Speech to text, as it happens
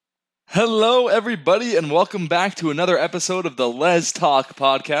Hello, everybody, and welcome back to another episode of the Les Talk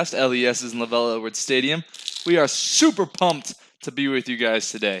podcast. LES is in Lavelle Edwards Stadium. We are super pumped to be with you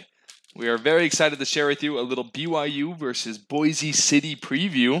guys today. We are very excited to share with you a little BYU versus Boise City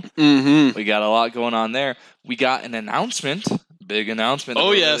preview. We got a lot going on there. We got an announcement, big announcement that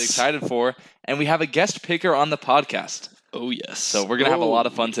we're really excited for, and we have a guest picker on the podcast. Oh, yes. So we're going to have a lot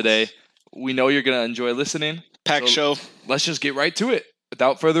of fun today. We know you're going to enjoy listening. Packed show. Let's just get right to it.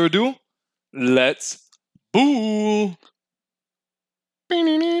 Without further ado, let's boo! Go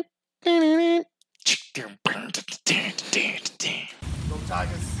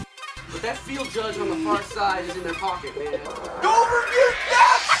Tigers. But that field judge on the far side is in their pocket, man. Go review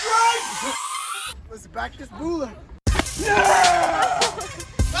that strike! Let's back this booler.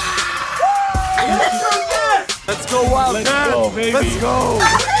 Let's go Wild Cats, baby! Let's go!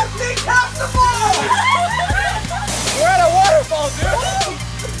 Everything counts the ball! We're at a waterfall, dude!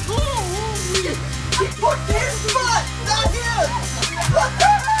 Put his foot, not his! Go,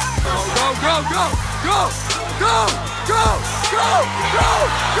 go, go, go, go, go, go, go, go, go,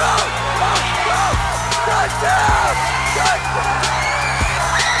 go, go! Touchdown! Touchdown!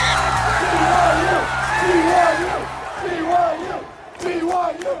 BYU! BYU!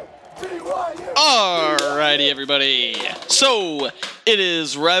 BYU! Alrighty, everybody. So, it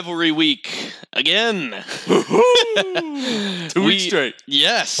is rivalry week again. 2 weeks straight.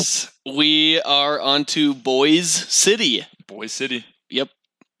 Yes. We are on to Boise City. Boise City. Yep.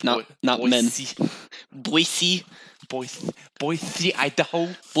 Not Boise. men. Boise. Boise, Idaho.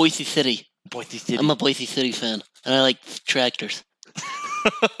 Boise City. Boise City. I'm a Boise City fan, and I like tractors.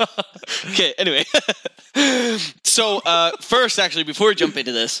 Okay, anyway. So, first, actually, before we jump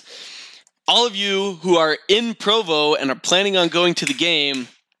into this, all of you who are in Provo and are planning on going to the game,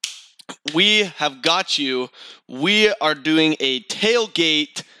 we have got you. We are doing a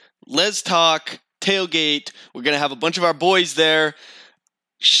tailgate, Les Talk tailgate. We're going to have a bunch of our boys there.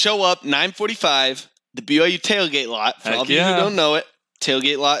 Show up 9:45, the BYU tailgate lot. For all of you who don't know it,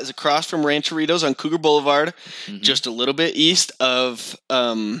 tailgate lot is across from Rancheritos on Cougar Boulevard, just a little bit east of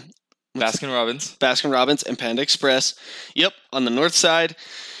Baskin Robbins and Panda Express. Yep, on the north side.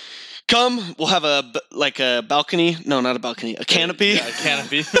 Come, we'll have a balcony. No, not a balcony. A canopy. Yeah, a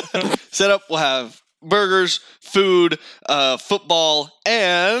canopy. Set up. We'll have burgers, food, football,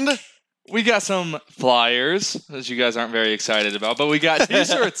 and we got some flyers, as you guys aren't very excited about, but we got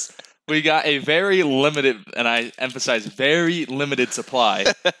t-shirts. We got a very limited, and I emphasize very limited supply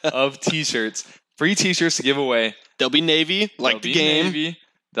of t-shirts. Free t-shirts to give away. They'll be navy, like the game. Navy.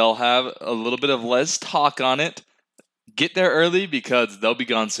 They'll have a little bit of Les Talk on it. Get there early because they'll be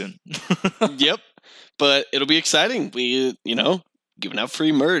gone soon. Yep. But it'll be exciting. We, giving out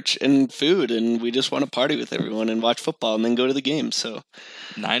free merch and food, and we just want to party with everyone and watch football and then go to the game. So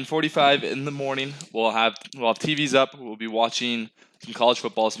 9:45 in the morning. We'll have TVs up. We'll be watching some college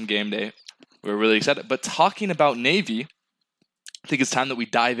football, some game day. We're really excited. But talking about Navy, I think it's time that we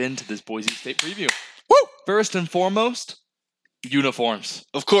dive into this Boise State preview. Woo! First and foremost, uniforms.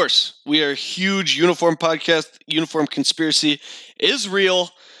 Of course. We are a huge uniform podcast. Uniform conspiracy is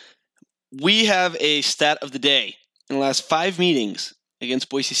real. We have a stat of the day. In the last 5 meetings against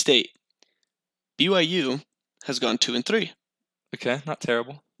Boise State, BYU has gone 2-3. Okay, not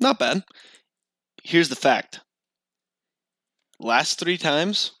terrible. Not bad. Here's the fact. Last 3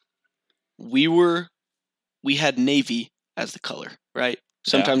 times, we had navy as the color, right?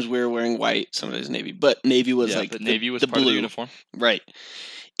 Sometimes we were wearing white, sometimes navy, but navy was navy was the part blue. of the uniform. Right.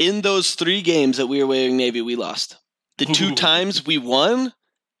 In those 3 games that we were wearing navy, we lost. The 2 times we won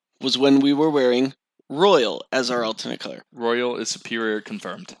was when we were wearing royal as our alternate color. Royal is superior,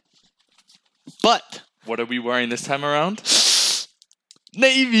 confirmed. But what are we wearing this time around?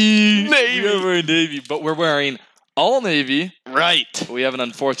 Navy! We are wearing navy, but we're wearing all navy. Right. We have an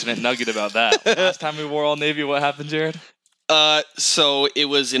unfortunate nugget about that. Last time we wore all navy, what happened, Jared? So it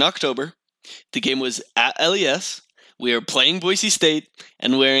was in October. The game was at LES. We were playing Boise State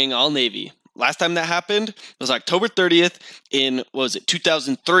and wearing all navy. Last time that happened was October 30th in,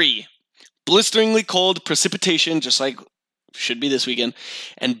 2003. Blisteringly cold precipitation, just like should be this weekend.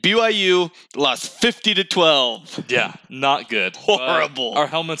 And BYU lost 50-12. Yeah, not good. Horrible. Our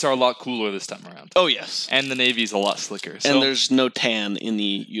helmets are a lot cooler this time around. Oh, yes. And the navy's a lot slicker. And there's no tan in the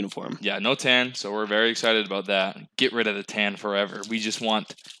uniform. Yeah, no tan, so we're very excited about that. Get rid of the tan forever. We just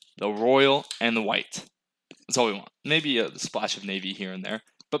want the royal and the white. That's all we want. Maybe a splash of navy here and there,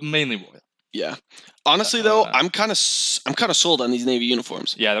 but mainly royal. Yeah. Honestly, though, I'm kind of sold on these navy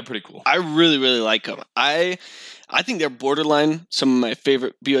uniforms. Yeah, they're pretty cool. I really, really like them. I I think they're borderline some of my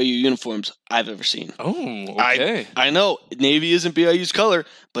favorite BYU uniforms I've ever seen. Oh, okay. I know Navy isn't BYU's color,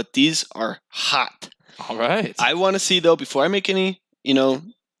 but these are hot. All right. I want to see, though, before I make any,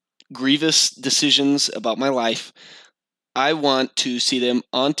 grievous decisions about my life, I want to see them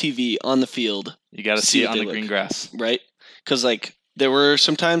on TV, on the field. You got to see it on the green grass. Right? Because, there were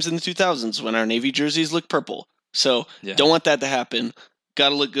some times in the 2000s when our Navy jerseys looked purple. So, don't want that to happen. Got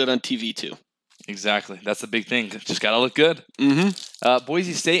to look good on TV, too. Exactly. That's the big thing. Just got to look good. Mm-hmm.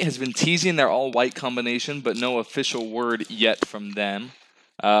 Boise State has been teasing their all-white combination, but no official word yet from them.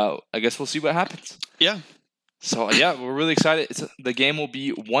 I guess we'll see what happens. Yeah. So, we're really excited. The game will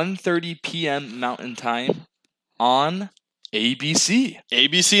be 1:30 p.m. Mountain Time on ABC.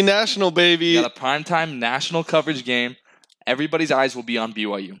 ABC National, baby. Got a primetime national coverage game. Everybody's eyes will be on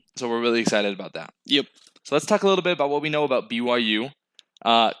BYU. So we're really excited about that. Yep. So let's talk a little bit about what we know about BYU.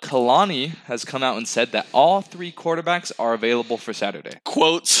 Kalani has come out and said that all 3 quarterbacks are available for Saturday.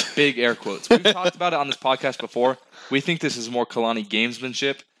 Quotes. Big air quotes. We've talked about it on this podcast before. We think this is more Kalani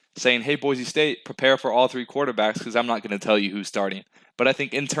gamesmanship, saying, hey, Boise State, prepare for all 3 quarterbacks because I'm not going to tell you who's starting. But I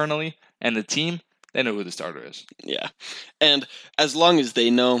think internally and the team, they know who the starter is. Yeah. And as long as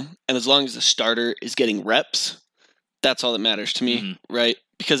they know, and as long as the starter is getting reps, that's all that matters to me, right?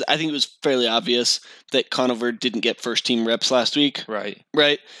 Because I think it was fairly obvious that Conover didn't get first-team reps last week.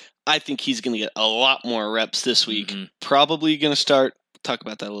 Right. I think he's going to get a lot more reps this week. Probably going to start. We'll talk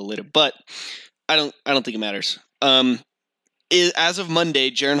about that a little later. But I don't think it matters. As of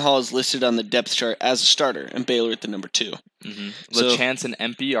Monday, Jaron Hall is listed on the depth chart as a starter, and Baylor at the number 2. So, LaChance and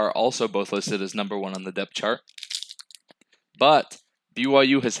Empey are also both listed as number 1 on the depth chart. But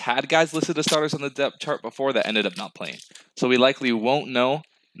BYU has had guys listed as starters on the depth chart before that ended up not playing. So we likely won't know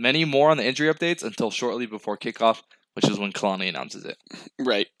many more on the injury updates until shortly before kickoff, which is when Kalani announces it.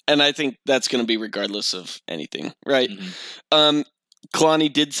 Right. And I think that's going to be regardless of anything, right?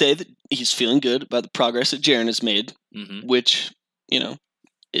 Kalani did say that he's feeling good about the progress that Jaron has made, which,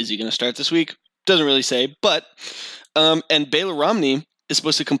 is he going to start this week? Doesn't really say. But, and Baylor Romney is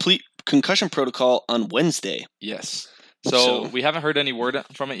supposed to complete concussion protocol on Wednesday. Yes. So we haven't heard any word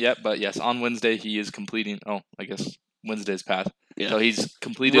from it yet, but yes, on Wednesday he is completing. Oh, I guess Wednesday's passed. Yeah. So he's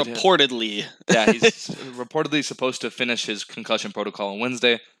completed. Reportedly. He's reportedly supposed to finish his concussion protocol on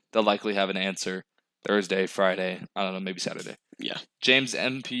Wednesday. They'll likely have an answer Thursday, Friday. I don't know, maybe Saturday. Yeah. James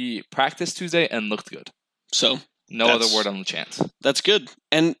MP practiced Tuesday and looked good. So no other word on the chance. That's good.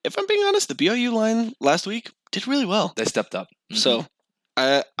 And if I'm being honest, the BYU line last week did really well. They stepped up. So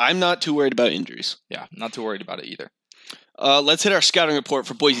I'm not too worried about injuries. Yeah, not too worried about it either. Let's hit our scouting report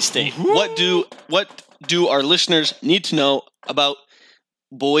for Boise State. What do our listeners need to know about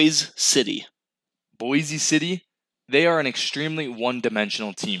Boise City? Boise City, they are an extremely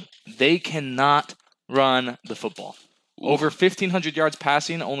one-dimensional team. They cannot run the football. Over 1,500 yards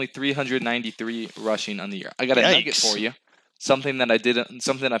passing, only 393 rushing on the year. I got a nugget for you. Something that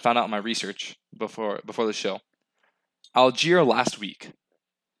I found out in my research before the show. Algier last week,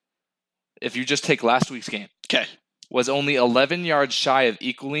 if you just take last week's game, was only 11 yards shy of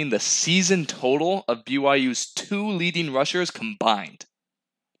equaling the season total of BYU's 2 leading rushers combined.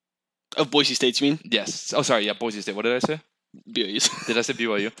 Of Boise State, you mean? Yes. Oh, sorry. Yeah, Boise State. What did I say? BYU. Did I say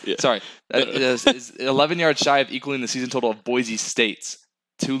BYU? Yeah. Sorry. Is 11 yards shy of equaling the season total of Boise State's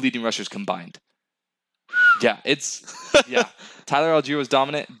 2 leading rushers combined. Yeah, Tyler Algier was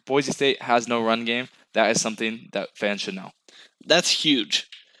dominant. Boise State has no run game. That is something that fans should know. That's huge.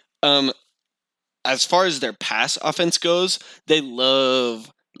 As far as their pass offense goes, they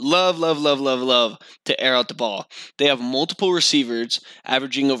love to air out the ball. They have multiple receivers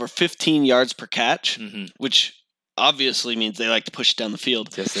averaging over 15 yards per catch, which obviously means they like to push it down the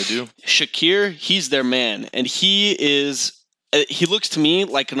field. Yes, they do. Shakir, he's their man, and he looks to me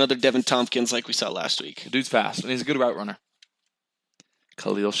like another Devin Tompkins like we saw last week. The dude's fast, and he's a good route runner.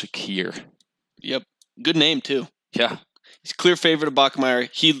 Khalil Shakir. Yep. Good name, too. Yeah. He's clear favorite of Bachmeier.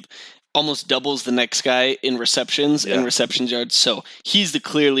 He almost doubles the next guy in receptions and reception yards. So he's the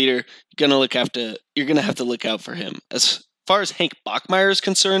clear leader. You're gonna have to look out for him. As far as Hank Bachmeier is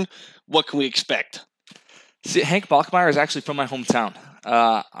concerned, what can we expect? See, Hank Bachmeier is actually from my hometown.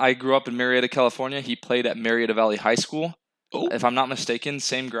 I grew up in Marietta, California. He played at Marietta Valley High School. Oh. If I'm not mistaken,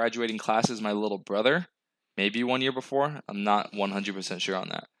 same graduating class as my little brother. Maybe 1 year before. I'm not 100% sure on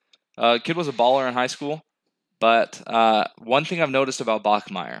that. Kid was a baller in high school. But one thing I've noticed about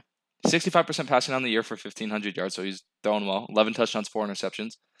Bachmeier, 65% passing on the year for 1,500 yards, so he's throwing well. 11 touchdowns, 4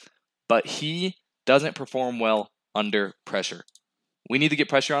 interceptions. But he doesn't perform well under pressure. We need to get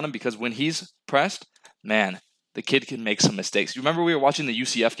pressure on him because when he's pressed, man, the kid can make some mistakes. You remember we were watching the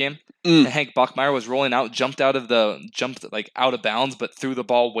UCF game? And Hank Bachmeier was rolling out, jumped out of bounds, but threw the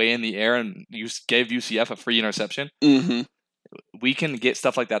ball way in the air and gave UCF a free interception. Mm-hmm. We can get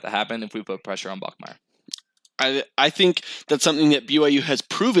stuff like that to happen if we put pressure on Bachmeier. I think that's something that BYU has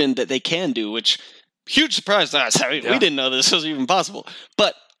proven that they can do, which huge surprise to us. We didn't know this was even possible.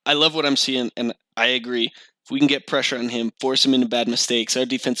 But I love what I'm seeing, and I agree. If we can get pressure on him, force him into bad mistakes, our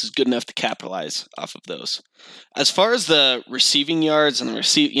defense is good enough to capitalize off of those. As far as the receiving yards and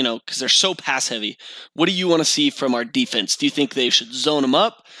because they're so pass heavy, what do you want to see from our defense? Do you think they should zone them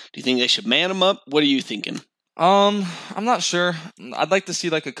up? Do you think they should man them up? What are you thinking? I'm not sure. I'd like to see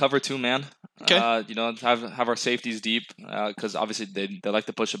like a cover 2 man. Okay. Have our safeties deep because obviously they like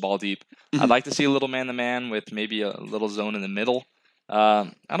to push the ball deep. Mm-hmm. I'd like to see a little man-to-man with maybe a little zone in the middle.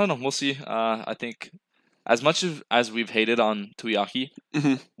 I don't know. We'll see. I think as much as we've hated on Tuiaki,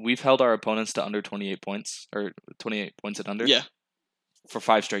 we've held our opponents to under 28 points or 28 points and under. Yeah. For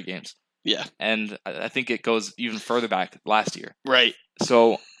 5 straight games. Yeah. And I think it goes even further back last year. Right.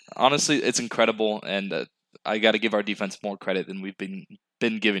 So honestly, it's incredible, and I got to give our defense more credit than we've been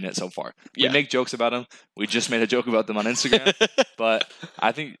giving it so far. We make jokes about them. We just made a joke about them on Instagram, but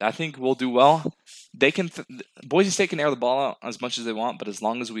I think we'll do well. They can Boise State can air the ball out as much as they want, but as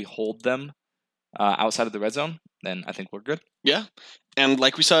long as we hold them outside of the red zone, then I think we're good. Yeah. And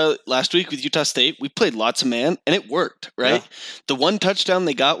like we saw last week with Utah State, we played lots of man, and it worked, right? Yeah. The one touchdown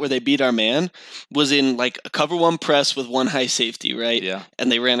they got where they beat our man was in like a cover 1 press with 1 high safety, right? Yeah.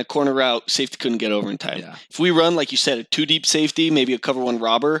 And they ran a corner route. Safety couldn't get over in time. Yeah. If we run, like you said, a 2 deep safety, maybe a cover 1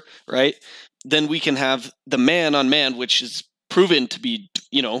 robber, right? Then we can have the man on man, which is proven to be,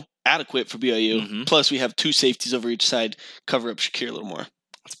 adequate for BYU. Mm-hmm. Plus we have 2 safeties over each side, cover up Shakir a little more.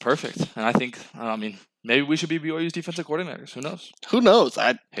 That's perfect. And I think, maybe we should be BYU's defensive coordinators. Who knows? Who knows?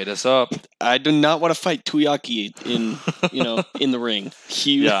 Hit us up. I do not want to fight Tuiaki in the ring.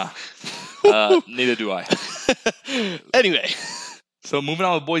 Neither do I. Anyway. So moving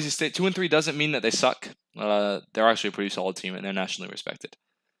on with Boise State, 2-3 doesn't mean that they suck. They're actually a pretty solid team, and they're nationally respected.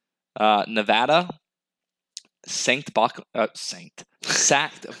 Nevada sacked Bachmeier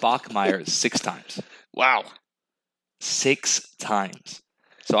 6 times. Wow. 6 times.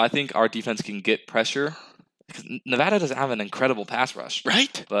 So I think our defense can get pressure. Nevada doesn't have an incredible pass rush.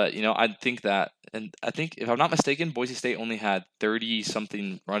 Right. But, I think that, and I think, if I'm not mistaken, Boise State only had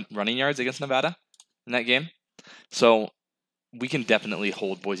 30-something running yards against Nevada in that game. So we can definitely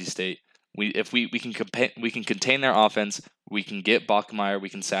hold Boise State. If we can contain their offense, we can get Bachmeier, we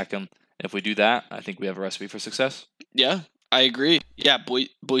can sack him. If we do that, I think we have a recipe for success. Yeah, I agree. Yeah,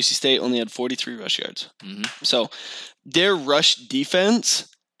 Boise State only had 43 rush yards. Mm-hmm. So their rush defense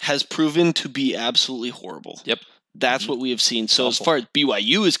has proven to be absolutely horrible. Yep. That's what we have seen. So as far as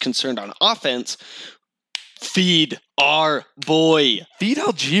BYU is concerned on offense, feed our boy. Feed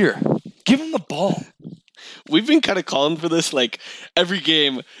Algier. Give him the ball. We've been kind of calling for this, like, every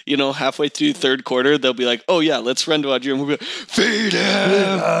game, halfway through third quarter, they'll be like, oh, yeah, let's run to Algier, and we'll be like, feed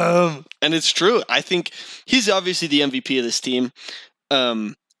him! And it's true. I think he's obviously the MVP of this team.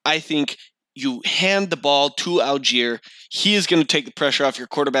 I think you hand the ball to Algier. He is going to take the pressure off your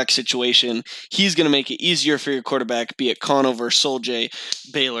quarterback situation. He's going to make it easier for your quarterback, be it Conover, Soljay,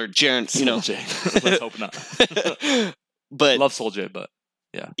 Baylor, Jaren, Soljay. Let's hope not. But love Soljay, but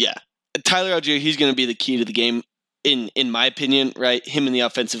yeah. Yeah. Tyler Algier, he's going to be the key to the game, in my opinion, right? Him in the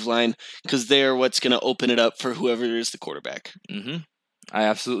offensive line, because they're what's going to open it up for whoever is the quarterback. Mm-hmm. I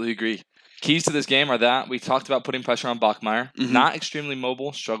absolutely agree. Keys to this game are that we talked about putting pressure on Bachmeier. Mm-hmm. Not extremely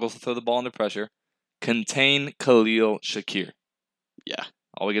mobile, struggles to throw the ball under pressure. Contain Khalil Shakir. Yeah.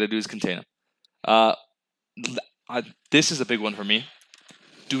 All we got to do is contain him. This is a big one for me.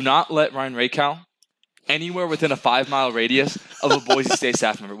 Do not let Ryan Rakow anywhere within a 5-mile radius of a Boise State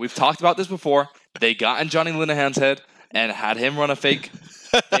staff member. We've talked about this before. They got in Johnny Linehan's head and had him run a fake.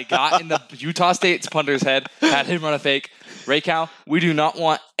 They got in the Utah State's punter's head, had him run a fake. Rakow, we do not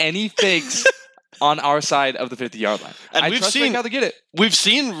want any fakes on our side of the 50-yard line. And I trust Rakow to get it. We've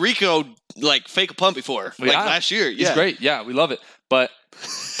seen Rico fake a punt before, last year. He's great. Yeah, we love it. But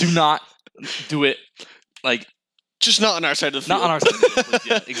do not do it just not on our side of the field. Not on our side of the field.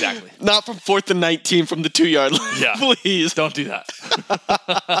 Yeah, exactly. Not from 4th and 19 from the 2-yard line. Yeah. Please. Don't do that.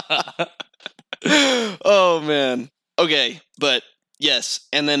 Oh, man. Okay, but yes.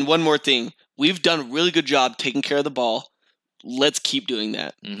 And then one more thing. We've done a really good job taking care of the ball. Let's keep doing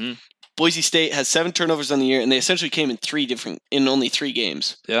that. Mm-hmm. Boise State has 7 turnovers on the year, and they essentially came in only 3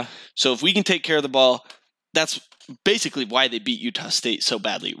 games. Yeah. So if we can take care of the ball, that's basically why they beat Utah State so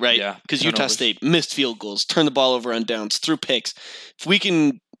badly, right? Yeah. Because Utah State missed field goals, turned the ball over on downs, threw picks. If we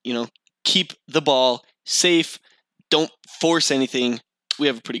can, keep the ball, safe, don't force anything, we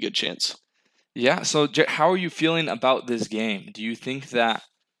have a pretty good chance. Yeah, so how are you feeling about this game? Do you think that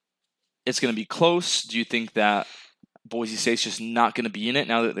it's going to be close? Do you think that Boise State's just not going to be in it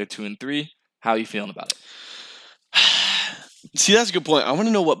now that they're 2-3? How are you feeling about it? See, that's a good point. I want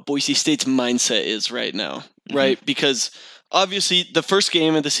to know what Boise State's mindset is right now, right? Because obviously the first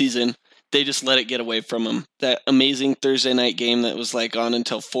game of the season, they just let it get away from them. That amazing Thursday night game that was like on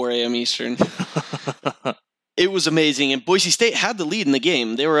until 4 a.m. Eastern. It was amazing, and Boise State had the lead in the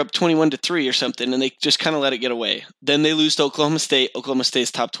game. They were up 21-3 or something, and they just kind of let it get away. Then they lose to Oklahoma State, Oklahoma State's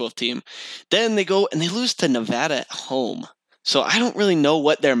top 12 team. Then they go and they lose to Nevada at home. So I don't really know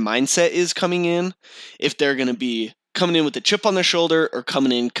what their mindset is coming in, if they're going to be coming in with a chip on their shoulder or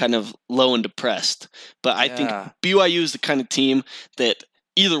coming in kind of low and depressed. But I think BYU is the kind of team that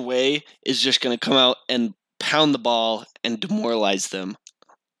either way is just going to come out and pound the ball and demoralize them.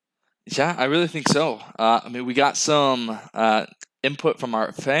 Yeah, I really think so. We got some input from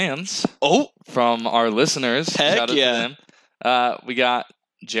our fans. From our listeners. Heck Shout out to them. We got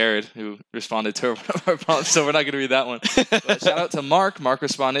Jared, who responded to one of our prompts, so we're not going to read that one. But shout out to Mark. Mark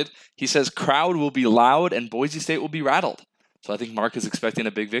responded. He says, crowd will be loud and Boise State will be rattled. So I think Mark is expecting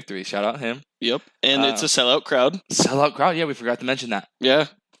a big victory. Shout out him. Yep, and it's a sellout crowd. Sellout crowd? Yeah, we forgot to mention that. Yeah.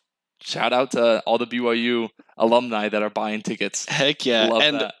 Shout out to all the BYU alumni that are buying tickets. Heck yeah. Love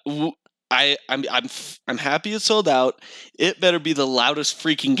and that. I'm happy it's sold out. It better be the loudest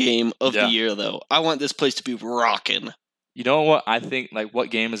freaking game of the year, though. I want this place to be rocking. You know what? I think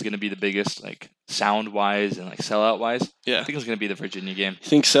what game is going to be the biggest, sound wise and sellout wise? Yeah. I think it's going to be the Virginia game. You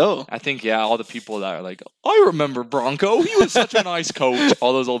think so? I think all the people that are I remember Bronco. He was such a nice coach.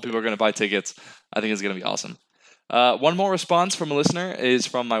 All those old people are going to buy tickets. I think it's going to be awesome. One more response from a listener is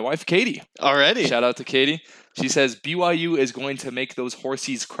from my wife, Katie. Already. Shout out to Katie. She says, BYU is going to make those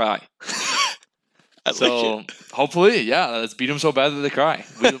horsies cry. So hopefully, let's beat them so bad that they cry.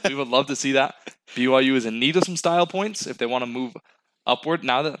 We would love to see that. BYU is in need of some style points if they want to move upward.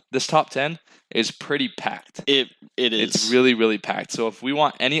 Now that this top 10 is pretty packed. It is. It's really, really packed. So if we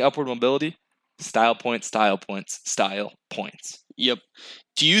want any upward mobility, style points, style points, style points. Yep.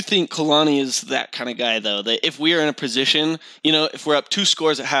 Do you think Kalani is that kind of guy, though? That if we are in a position, if we're up 2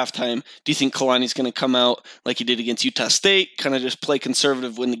 scores at halftime, do you think Kalani's going to come out like he did against Utah State, kind of just play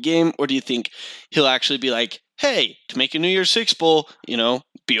conservative, win the game? Or do you think he'll actually be like, hey, to make a New Year's Six Bowl,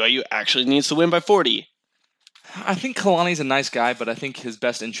 BYU actually needs to win by 40? I think Kalani's a nice guy, but I think his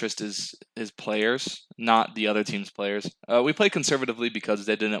best interest is his players, not the other team's players. We play conservatively because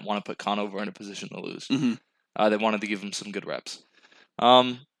they didn't want to put Conover in a position to lose. Mm-hmm. They wanted to give him some good reps.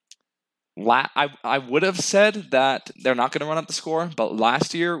 I would have said that they're not going to run up the score, but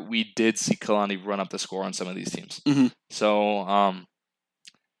last year we did see Kalani run up the score on some of these teams. Mm-hmm. So,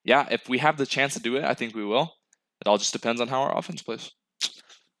 if we have the chance to do it, I think we will. It all just depends on how our offense plays.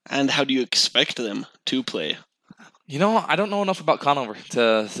 And how do you expect them to play? I don't know enough about Conover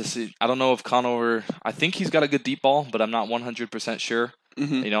to see. I don't know if Conover. I think he's got a good deep ball, but I'm not 100% sure.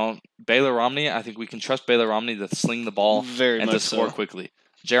 Mm-hmm. Baylor Romney. I think we can trust Baylor Romney to sling the ball and to score quickly.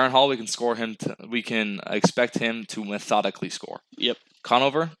 Jaron Hall, we can expect him to methodically score. Yep.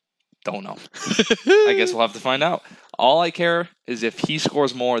 Conover, don't know. I guess we'll have to find out. All I care is if he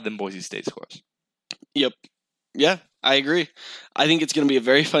scores more than Boise State scores. Yep. Yeah, I agree. I think it's going to be a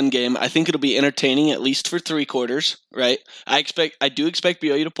very fun game. I think it'll be entertaining at least for 3 quarters, right? I do expect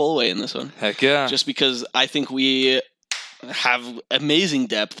BYU to pull away in this one. Heck yeah. Just because I think we have amazing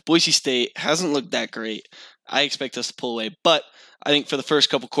depth. Boise State hasn't looked that great. I expect us to pull away, but I think for the first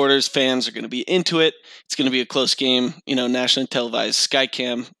couple quarters, fans are going to be into it. It's going to be a close game, nationally televised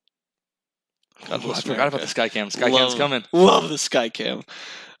Skycam. I forgot about the Skycam. Skycam's coming. Love the Skycam.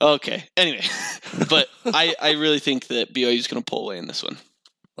 Okay. Anyway, but I really think that BYU is going to pull away in this one.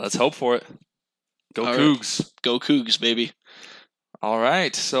 Let's hope for it. Go All Cougs. Right. Go Cougs, baby. All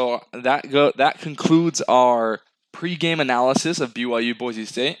right. So that concludes our pregame analysis of BYU Boise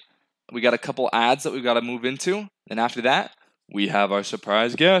State. We got a couple ads that we've got to move into. And after that, we have our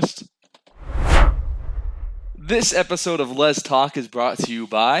surprise guest. This episode of Les Talk is brought to you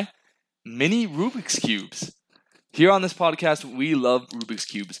by Mini Rubik's Cubes. Here on this podcast, we love Rubik's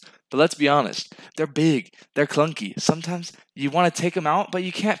Cubes. But let's be honest, they're big, they're clunky. Sometimes you want to take them out, but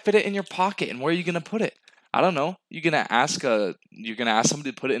you can't fit it in your pocket. And where are you going to put it? I don't know. You're gonna ask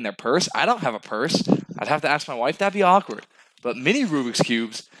somebody to put it in their purse? I don't have a purse. I'd have to ask my wife. That'd be awkward. But mini Rubik's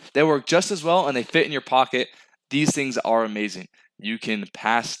Cubes, they work just as well and they fit in your pocket. These things are amazing. You can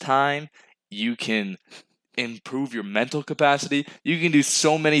pass time. You can improve your mental capacity. You can do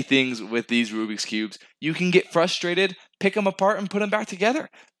so many things with these Rubik's Cubes. You can get frustrated, pick them apart, and put them back together.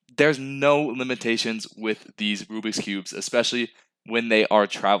 there's no limitations with these Rubik's Cubes, especially when they are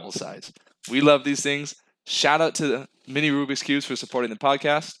travel size. We love these things. Shout out to the Mini Rubik's Cubes for supporting the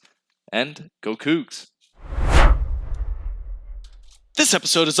podcast, and go Cougs. This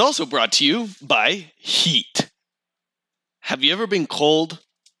episode is also brought to you by heat. Have you ever been cold?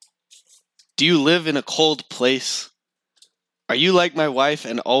 Do you live in a cold place? Are you like my wife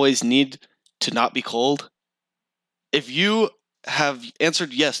and always need to not be cold? If you have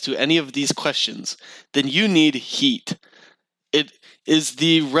answered yes to any of these questions, then you need heat. It is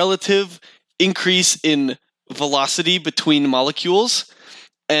the relative increase in velocity between molecules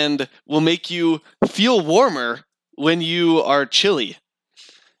and will make you feel warmer when you are chilly.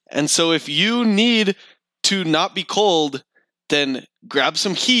 And so if you need to not be cold, then grab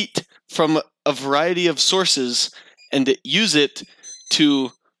some heat from a variety of sources and use it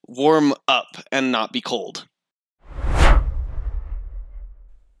to warm up and not be cold.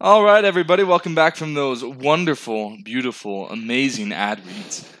 All right, everybody, welcome back from those wonderful, beautiful, amazing ad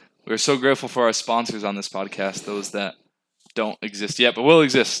reads. We're so grateful for our sponsors on this podcast, those that don't exist yet, but will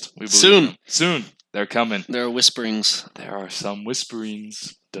exist. We believe Soon. They're coming. There are whisperings. There are some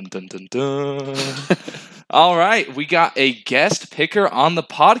whisperings. Dun, dun, dun, dun. All right, we got a guest picker on the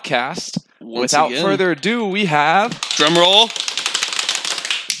podcast. Without further ado, we have... Drum roll.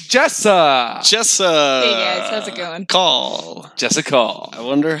 Jessa. Hey guys, how's it going? Jessica. I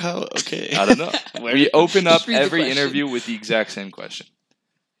wonder how... Okay. I don't know. We open up read the every question. interview with the exact same question.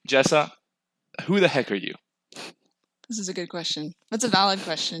 Jessa, who the heck are you? This is a good question. That's a valid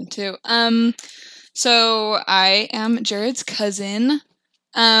question too. So I am Jared's cousin.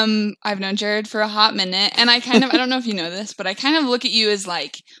 I've known Jared for a hot minute, and I don't know if you know this, but I kind of look at you as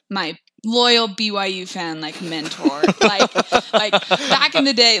like my loyal BYU fan, like mentor, like back in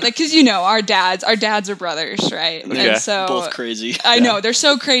the day, like, cause our dads are brothers, right? Okay. And so Both crazy. I know, they're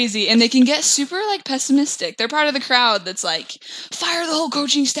so crazy, and they can get super like pessimistic. They're part of the crowd that's like, fire the whole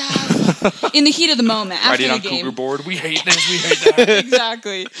coaching staff in the heat of the moment after Riding the on game. Cougar board. We hate this. We hate that.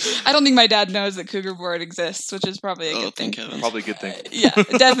 Exactly. I don't think my dad knows that Cougar board exists, which is probably a good thing. Thank heavens. Probably a good thing. Yeah,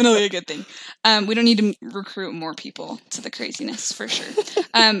 definitely a good thing. We don't need to recruit more people to the craziness for sure.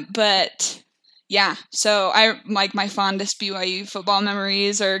 But yeah, so I like my fondest BYU football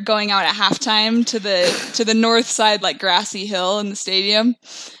memories are going out at halftime to the north side, like grassy hill in the stadium,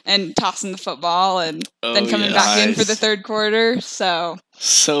 and tossing the football, and then coming back in for the third quarter. So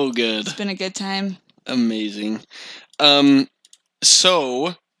good. It's been a good time. Amazing.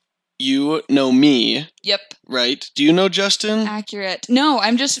 So you know me. Yep. Right? Do you know Justin? Accurate. No,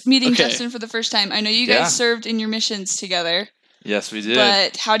 I'm just meeting Okay. Justin for the first time. I know you guys served in your missions together. Yes, we did.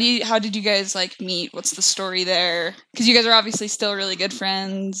 But how did you guys like meet? What's the story there? Because you guys are obviously still really good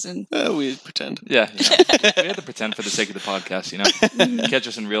friends, and We pretend. Yeah. We had to pretend for the sake of the podcast, Catch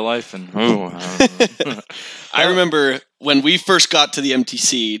us in real life, and I remember when we first got to the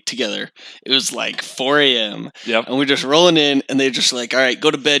MTC together, it was like 4 a.m. Yep. And we're just rolling in, and they're just like, all right, go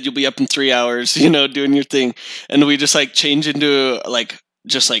to bed. You'll be up in 3 hours, doing your thing. And we just like change into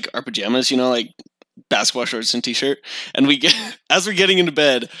just our pajamas, like basketball shorts and t-shirt. And as we're getting into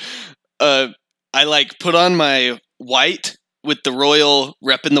bed, I like put on my white with the Royal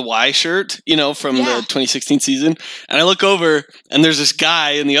Reppin' the Y shirt, from the 2016 season. And I look over, and there's this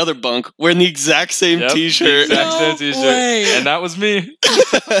guy in the other bunk wearing the exact same t-shirt. The exact same t-shirt. way. And that was me.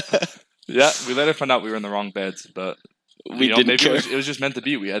 Yeah, we later found out we were in the wrong beds, but We didn't maybe care. it was just meant to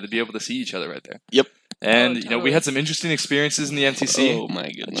be. We had to be able to see each other right there. Yep. And totally. we had some interesting experiences in the MTC. Oh my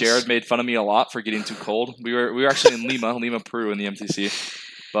goodness. Jared made fun of me a lot for getting too cold. We were actually in Lima, Peru, in the MTC.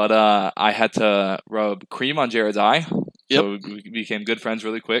 But I had to rub cream on Jared's eye. Yep. So we became good friends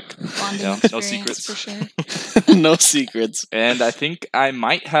really quick. bonding No experience secrets. for sure. No secrets. And I think I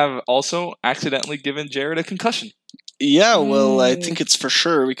might have also accidentally given Jared a concussion. Yeah, well, I think it's for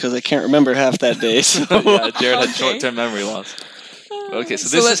sure because I can't remember half that day. So. Yeah, Jared had Okay. short-term memory loss. Okay,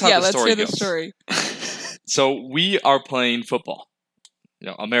 so this is how the story let's goes. hear the story. So we are playing football.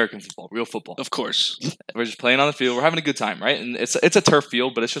 American football, real football. Of course. We're just playing on the field. We're having a good time, right? And it's a turf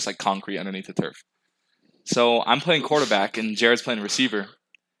field, but it's just like concrete underneath the turf. So I'm playing quarterback, and Jared's playing receiver.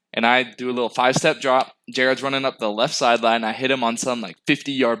 And I do a little 5-step drop. Jared's running up the left sideline. I hit him on some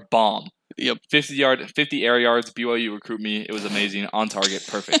 50-yard bomb. Yep. 50 air yards. BYU recruit me. It was amazing. On target.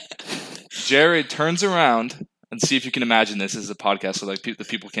 Perfect. Jared turns around, and see if you can imagine this. This is a podcast, so the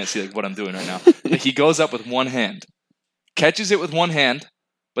people can't see what I'm doing right now. He goes up with one hand, catches it with one hand,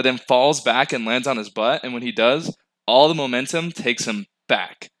 but then falls back and lands on his butt. And when he does, all the momentum takes him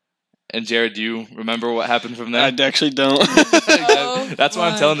back. And Jared, do you remember what happened from there? I actually don't. That's why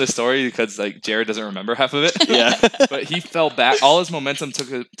I'm telling this story, because like Jared doesn't remember half of it. Yeah. But he fell back. All his momentum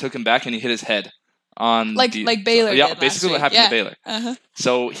took him back, and he hit his head on like Baylor. Yeah, did basically last what week. happened to Baylor.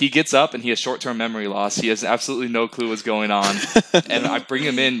 So he gets up, and he has short-term memory loss. He has absolutely no clue what's going on. And I bring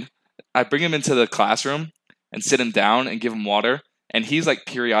him into the classroom and sit him down and give him water. And he's like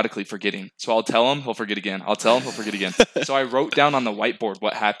periodically forgetting. So I'll tell him, he'll forget again. I'll tell him, he'll forget again. So I wrote down on the whiteboard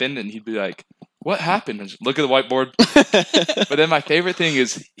what happened, and he'd be like, "What happened?" And just look at the whiteboard. But then my favorite thing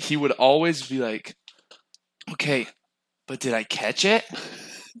is he would always be like, "Okay, but did I catch it?"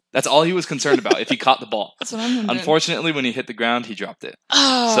 That's all he was concerned about, if he caught the ball. That's what I'm wondering. Unfortunately, when he hit the ground, he dropped it.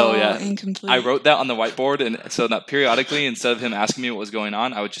 Oh, So yeah, incomplete. I wrote that on the whiteboard, and so that periodically, instead of him asking me what was going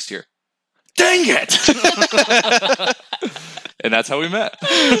on, I would just hear, "Dang it!" And that's how we met.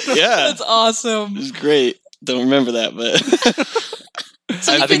 Yeah. That's awesome. It was great. Don't remember that, but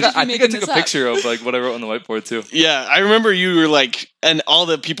So I think I making took this a up. picture of like what I wrote on the whiteboard too. yeah, I remember you were like, and all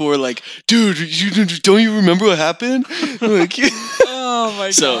the people were like, "Dude, don't you remember what happened?" Like, Oh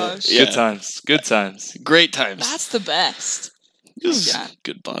my So, gosh. yeah. Good times. great times. That's the best. It was yeah. a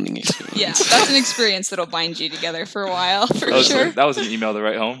good bonding experience. Yeah, that's an experience that'll bind you together for a while, for That was, sure. that was an email to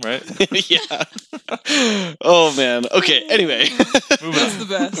write home, right? Yeah. Oh man. Okay. Anyway, That's the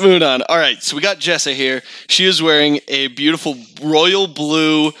best. moving on. All right. So we got Jessa here. She is wearing a beautiful royal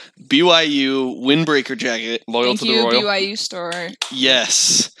blue BYU windbreaker jacket. Loyal Thank to the you, Royal. BYU store.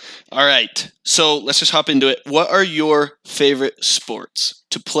 Yes. All right. So let's just hop into it. What are your favorite sports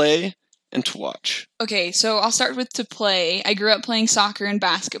to play and to watch? Okay, so I'll start with to play. I grew up playing soccer and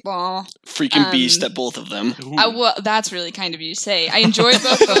basketball. Freaking beast at both of them. Ooh. That's really kind of you to say. I enjoyed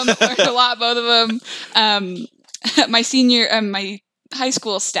both of them. Learned a lot, both of them. My high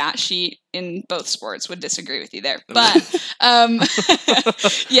school stat sheet in both sports would disagree with you there, but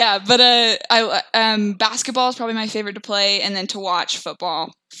yeah. But basketball is probably my favorite to play, and then to watch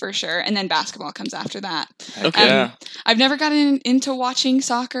football for sure, and then basketball comes after that. Okay. Yeah. I've never gotten into watching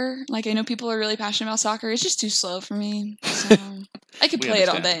soccer. Like, I know people are really passionate about soccer. It's just too slow for me. So I could We play it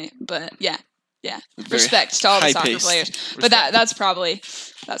all understand. day, but yeah. Very Respect to all the soccer high-paced. players. But that's probably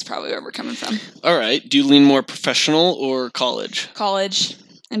where we're coming from. All right. Do you lean more professional or college? College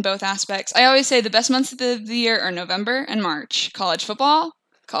in both aspects. I always say the best months of the year are November and March. College football,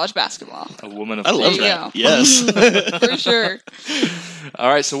 college basketball. A woman of I love you that. go. Yes. For sure. All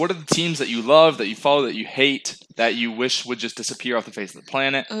right, so what are the teams that you love, that you follow, that you hate, that you wish would just disappear off the face of the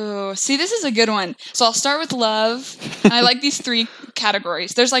planet? Oh, see, this is a good one. So I'll start with love. And I like these three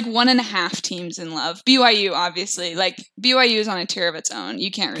categories. There's like 1.5 teams in love. BYU, obviously. Like, BYU is on a tier of its own. You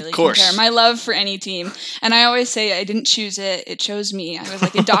can't really compare my love for any team. And I always say I didn't choose it. It chose me. I was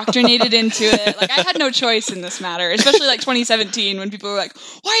like indoctrinated into it. Like, I had no choice in this matter. Especially like 2017 when people were like,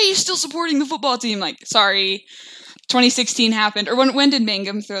 "Why are you still supporting the football team?" Like, sorry. 2016 happened. Or when did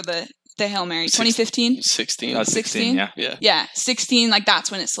Mangum throw the Hail Mary? 2015? 16. 16? Yeah. Yeah. Yeah, 16, like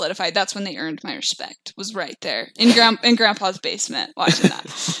that's when it solidified. That's when they earned my respect. Was right there in Grandpa's basement watching that.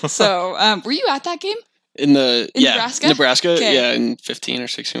 So, were you at that game? In Nebraska? Nebraska, Okay. yeah, in 15 or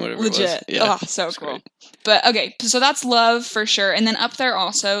 16, whatever Legit. it was. Yeah. Oh, so It's cool. great. But okay, so that's love for sure. And then up there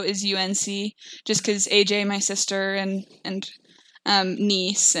also is UNC, just because AJ, my sister, and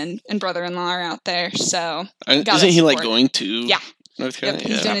niece and brother-in-law are out there. So gotta Isn't he like support. going to Yeah. North Yep, Carolina?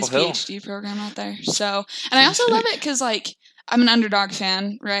 he's doing his Chapel Hill. PhD program out there. So, and I also love it because, like, I'm an underdog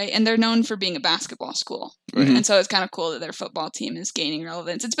fan, right? And they're known for being a basketball school. Right. And so it's kind of cool that their football team is gaining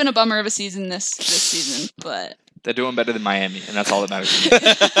relevance. It's been a bummer of a season this season, but... They're doing better than Miami, and that's all that matters to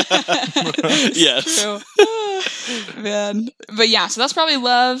me. Yes. True. Man. But yeah, so that's probably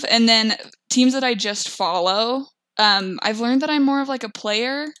love. And then teams that I just follow. I've learned that I'm more of like a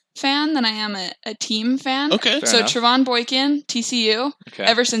player fan than I am a team fan. Okay. Fair So enough. Trevon Boykin, TCU. Okay.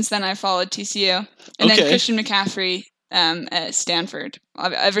 Ever since then, I've followed TCU. And then Okay. Christian McCaffrey at Stanford.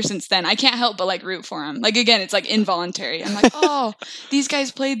 Ever since then, I can't help but like root for him. Like, again, it's like involuntary. I'm like, oh, these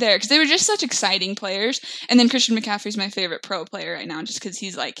guys played there because they were just such exciting players. And then Christian McCaffrey's my favorite pro player right now, just because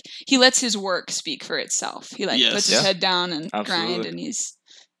he's like, he lets his work speak for itself. He like Yes. puts his Yeah. head down and grind, Absolutely. and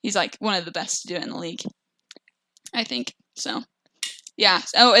he's like one of the best to do it in the league, I think. So yeah.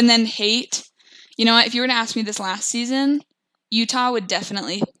 Oh, and then hate. You know what? If you were to ask me this last season, Utah would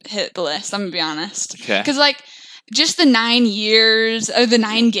definitely hit the list. I'm gonna be honest. Okay. Because, like, just the 9 years, or the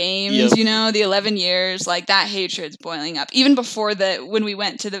 9 games, Yep. you know, the 11 years, like, that hatred's boiling up. Even before when we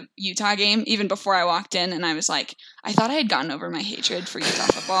went to the Utah game, even before I walked in, and I was like, I thought I had gotten over my hatred for Utah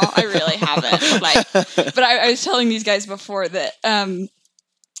football. I really haven't. Like, but I was telling these guys before that,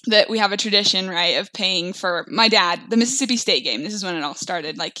 that we have a tradition, right, of paying for my dad, the Mississippi State game. This is when it all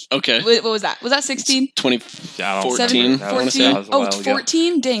started. Like, Okay. what was that? Was that 16? 2014. I wanna say that was a while ago.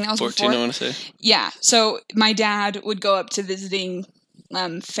 14? Dang, that was 14, before. I want to say. Yeah, so my dad would go up to visiting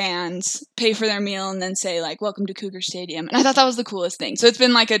fans, pay for their meal, and then say, like, welcome to Cougar Stadium. And I thought that was the coolest thing. So it's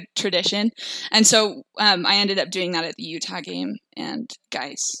been like a tradition. And so I ended up doing that at the Utah game. And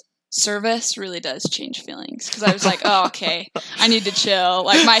guys, service really does change feelings. Because I was like, oh, okay, I need to chill.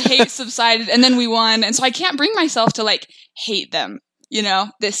 Like, my hate subsided, and then we won. And so I can't bring myself to, like, hate them, you know,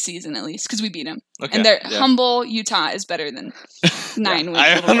 this season at least, because we beat them. Okay, And their yeah. humble Utah is better than 9 wins.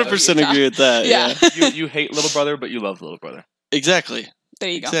 I Little Brother 100% Utah. agree with that. Yeah. Yeah. You hate Little Brother, but you love Little Brother. Exactly. There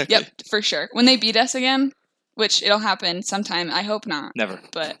you go. Exactly. Yep, for sure. When they beat us again, which it'll happen sometime. I hope not. Never.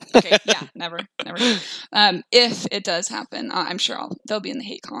 But okay, yeah, never. If it does happen, I'm sure they'll be in the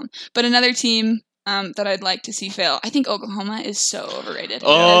hate column. But another team that I'd like to see fail, I think Oklahoma is so overrated.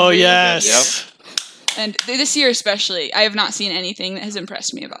 Oh, Every yes. And this year especially, I have not seen anything that has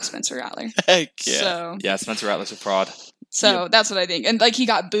impressed me about Spencer Rattler. Heck yeah. So Yeah, Spencer Rattler's a fraud. that's what I think. And like he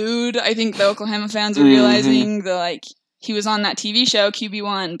got booed. I think the Oklahoma fans are realizing that like he was on that TV show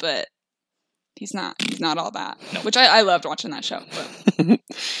QB1, but he's not all that. No. Which I loved watching that show. But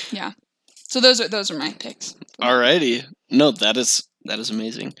yeah. So those are my picks. Alrighty. No, that is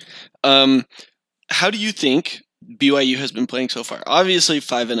amazing. How do you think BYU has been playing so far? Obviously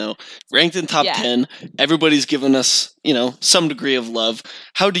 5-0, ranked in top 10. Everybody's given us, some degree of love.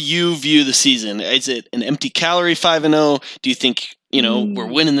 How do you view the season? Is it an empty calorie 5-0? Do you think, we're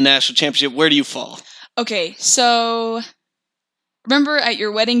winning the national championship? Where do you fall? Okay, so remember at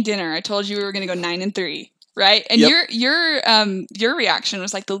your wedding dinner, I told you we were going to go 9-3, right? And Yep. your reaction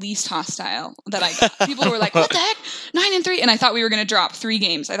was like the least hostile that I got. People were like, "What the heck, 9-3?" And I thought we were going to drop 3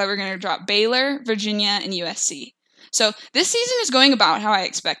 games. I thought we were going to drop Baylor, Virginia, and USC. So this season is going about how I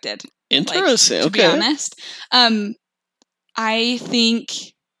expected. Interesting. To be honest, I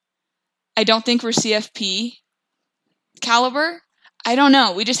don't think we're CFP caliber. I don't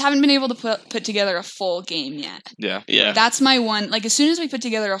know. We just haven't been able to put together a full game yet. Yeah. Yeah. That's my one. Like, as soon as we put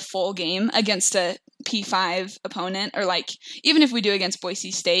together a full game against a P5 opponent, or like, even if we do against Boise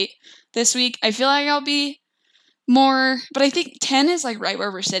State this week, I feel like I'll be more, but I think 10 is like right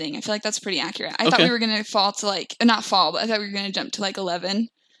where we're sitting. I feel like that's pretty accurate. I thought we were going to fall to like, not fall, but I thought we were going to jump to like 11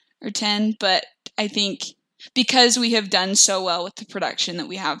 or 10, but I think because we have done so well with the production that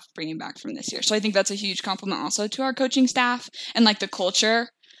we have bringing back from this year. So I think that's a huge compliment also to our coaching staff and like the culture,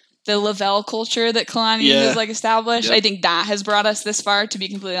 the Lavelle culture that Kalani has like established. Yep. I think that has brought us this far, to be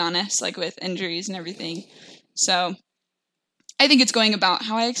completely honest, like with injuries and everything. So I think it's going about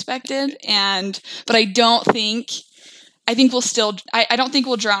how I expected, but I don't think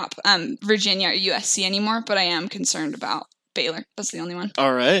we'll drop Virginia or USC anymore, but I am concerned about Baylor. That's the only one.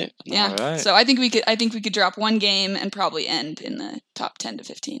 All right. Yeah. All right. So I think we could drop one game and probably end in the top 10 to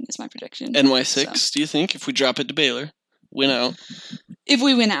 15 is my prediction. NY6, do you think, if we drop it to Baylor, win out? If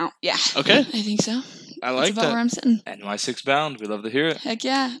we win out, yeah. Okay. I think so. I like That's about that. where I'm sitting. NY6 bound. We love to hear it. Heck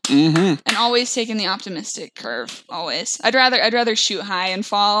yeah. Mm-hmm. And always taking the optimistic curve. Always. I'd rather shoot high and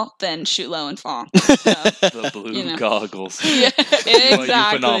fall than shoot low and fall. So, The blue goggles. yeah, exactly.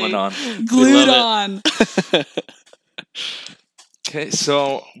 You phenomenon. Glued We on. Okay,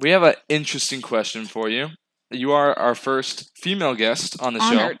 so we have an interesting question for you. You are our first female guest on the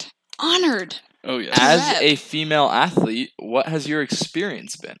show. Honored. Oh, yeah. As a female athlete, what has your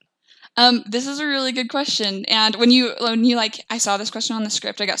experience been? This is a really good question. And when you like, I saw this question on the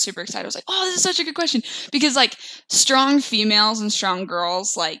script, I got super excited. I was like, oh, this is such a good question. Because like strong females and strong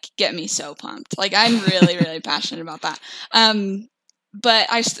girls like get me so pumped. Like I'm really, really passionate about that. But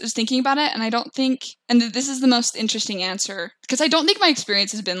I was thinking about it and I don't think, and this is the most interesting answer, because I don't think my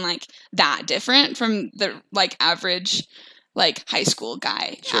experience has been like that different from the like average like high school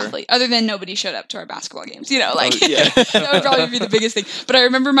guy athlete, other than nobody showed up to our basketball games, that would probably be the biggest thing. But I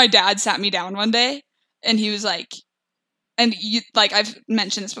remember my dad sat me down one day and he was like, and you like, I've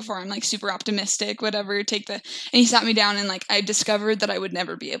mentioned this before, I'm like super optimistic, whatever, and he sat me down and like, I discovered that I would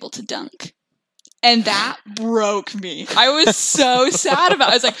never be able to dunk. And that broke me. I was so sad about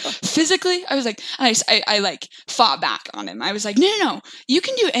it. I was like, physically, I was like, and I like fought back on him. I was like, no, you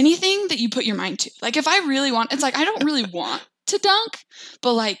can do anything that you put your mind to. Like, if I really want, it's like, I don't really want to dunk,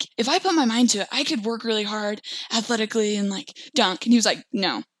 but like, if I put my mind to it, I could work really hard athletically and like dunk. And he was like,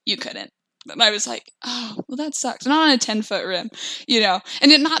 no, you couldn't. And I was like, oh, well, that sucks. Not on a 10-foot rim,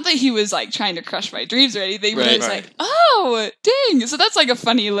 And not that he was like trying to crush my dreams or anything, but I was like, oh, dang. So that's like a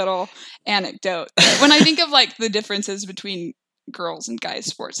funny little anecdote. When I think of like the differences between girls and guys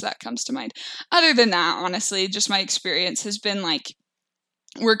sports, that comes to mind. Other than that, honestly, just my experience has been like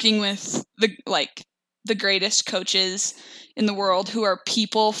working with the greatest coaches in the world who are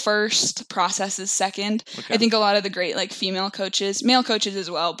people first, processes second. Okay. I think a lot of the great like female coaches, male coaches as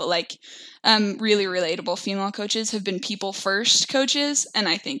well, but like really relatable female coaches have been people first coaches, and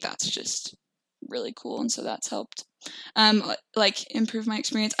I think that's just really cool, and so that's helped like improve my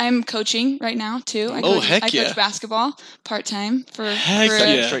experience. I'm coaching right now too. I coach basketball part-time for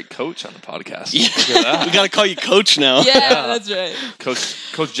Straight coach on the podcast. Yeah. Look at that. We got to call you coach now. Yeah, that's right.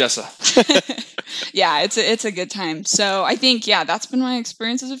 Coach Jessa. Yeah, it's a good time. So I think, that's been my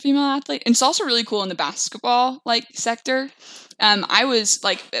experience as a female athlete. And it's also really cool in the basketball like sector. I was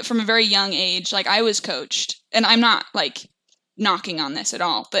like from a very young age, like I was coached, and I'm not like knocking on this at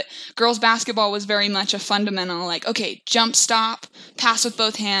all, but girls basketball was very much a fundamental like, okay, jump stop, pass with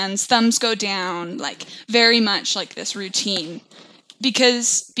both hands, thumbs go down, like very much like this routine.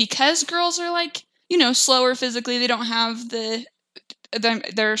 Because girls are like, slower physically, they don't have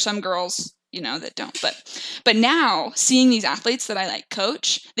there are some girls that don't, but now seeing these athletes that I like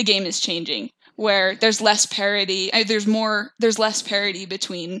coach, the game is changing where there's less parity. There's less parity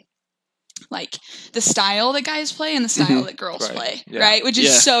between like the style that guys play and the style that girls play, right? Which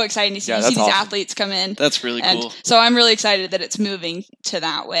is so exciting to see. You see these athletes come in. That's really cool. So I'm really excited that it's moving to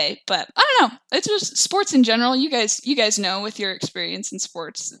that way. But I don't know. It's just sports in general. You guys know with your experience in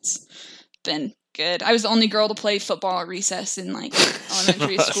sports, it's been good. I was the only girl to play football at recess in like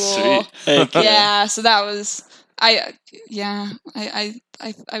elementary school. Yeah, so that was I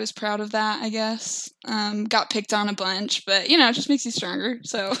was proud of that, I guess. Got picked on a bunch, but it just makes you stronger.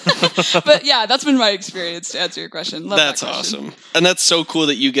 So, but yeah, that's been my experience to answer your question. Love that's that question. Awesome. And that's so cool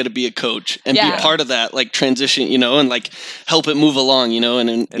that you get to be a coach and be part of that, like transition, and like help it move along,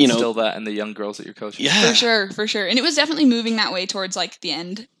 and instill that in the young girls that you're coaching. Yeah, for sure. And it was definitely moving that way towards like the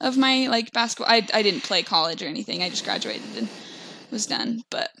end of my like basketball. I didn't play college or anything. I just graduated and was done.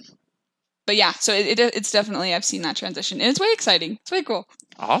 But yeah, so it's definitely, I've seen that transition, and it's way exciting. It's way cool.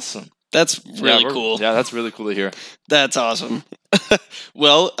 Awesome. That's really cool. Yeah, that's really cool to hear. That's awesome.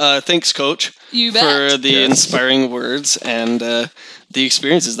 Well, thanks, Coach, you bet. for the inspiring words and the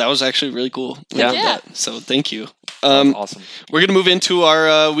experiences. That was actually really cool. Yeah. So thank you. Awesome. We're going to move into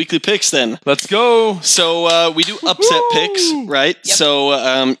our weekly picks then. Let's go. So we do upset picks, right? Yep.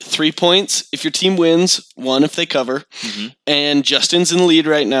 So 3 points if your team wins, 1 if they cover. Mm-hmm. And Justin's in the lead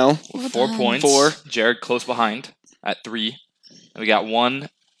right now. 4 points. 4. Jared close behind at 3. And we got 1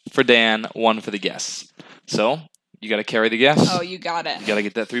 for Dan, 1 for the guests. So you got to carry the guests. Oh, you got it. You got to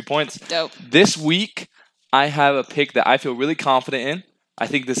get that 3 points. Dope. This week, I have a pick that I feel really confident in. I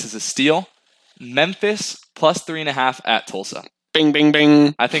think this is a steal. Memphis plus 3.5 at Tulsa. Bing, bing,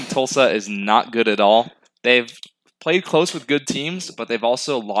 bing. I think Tulsa is not good at all. They've played close with good teams, but they've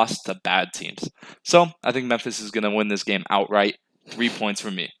also lost to bad teams. So I think Memphis is going to win this game outright. 3 points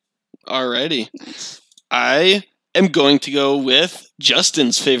for me. Alrighty. Nice. I am going to go with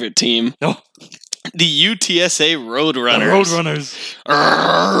Justin's favorite team. No. The UTSA Roadrunners.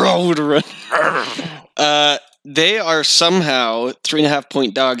 Roadrunners. They are somehow 3.5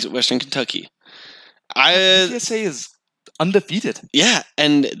 point dogs at Western Kentucky. UTSA is undefeated. Yeah,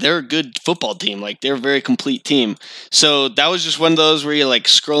 and they're a good football team. Like, they're a very complete team. So that was just one of those where you're like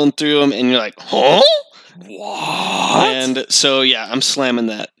scrolling through them and you're like, huh? What? And so, yeah, I'm slamming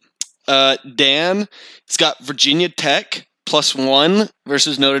that. Dan, it's got Virginia Tech +1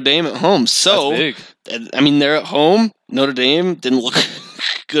 versus Notre Dame at home. So, that's big. I mean, they're at home. Notre Dame didn't look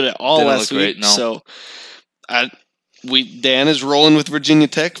good at all last week. Great, no. So, Dan is rolling with Virginia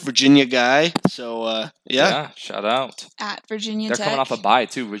Tech, Virginia guy. So, yeah, shout out. At Virginia They're Tech. coming off a bye,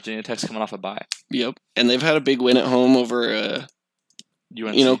 too. Virginia Tech's coming off a bye. Yep. And they've had a big win at home over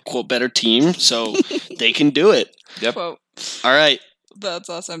UNC. quote, better team. So, they can do it. Yep. Quote. All right. That's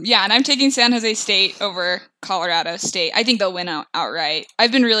awesome. Yeah, and I'm taking San Jose State over Colorado State. I think they'll win outright.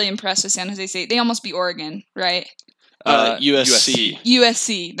 I've been really impressed with San Jose State. They almost beat Oregon, right? USC.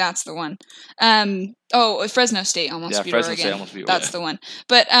 USC, that's the one. Fresno State almost beat Fresno Oregon. State almost beat That's the one.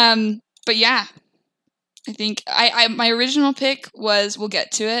 But yeah, I think my original pick was, we'll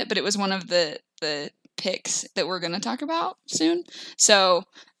get to it, but it was one of the picks that we're going to talk about soon. So,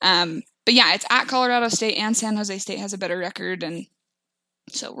 but yeah, it's at Colorado State, and San Jose State has a better record, and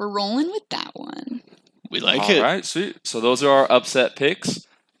so we're rolling with that one. We like it. All right, sweet. So those are our upset picks.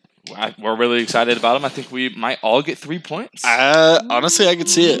 We're really excited about them. I think we might all get 3 points. Honestly, I could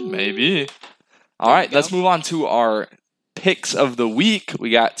see it. Maybe. All right, let's move on to our picks of the week.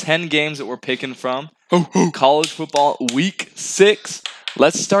 We got 10 games that we're picking from. College football week 6.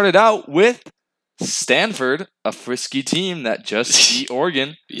 Let's start it out with Stanford, a frisky team that just beat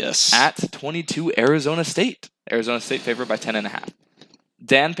Oregon. Yes. At 22 Arizona State. Arizona State favored by 10.5.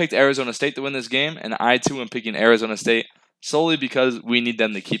 Dan picked Arizona State to win this game, and I too am picking Arizona State solely because we need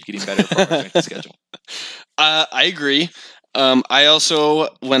them to keep getting better for our strength of schedule. I agree. I also,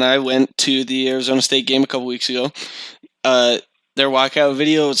 when I went to the Arizona State game a couple weeks ago, their walkout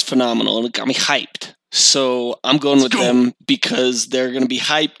video was phenomenal and it got me hyped. So I'm going with them because they're going to be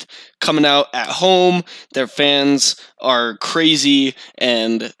hyped coming out at home. Their fans are crazy,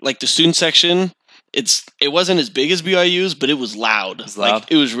 and like the student section, it wasn't as big as BYU's, but it was loud. Like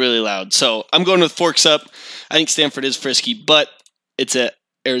it was really loud. So I'm going with Forks Up. I think Stanford is frisky, but it's at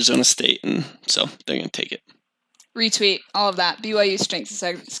Arizona State, and so they're going to take it. Retweet all of that. BYU strength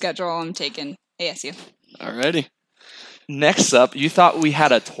schedule. I'm taking ASU. Alrighty. Next up, you thought we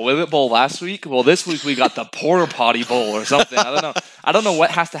had a toilet bowl last week? Well, this week we got the porta potty bowl or something. I don't know. I don't know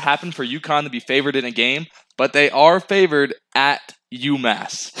what has to happen for UConn to be favored in a game, but they are favored at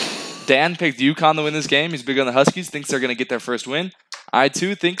UMass. Dan picked UConn to win this game. He's big on the Huskies, thinks they're going to get their first win. I,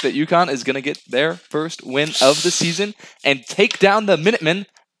 too, think that UConn is going to get their first win of the season and take down the Minutemen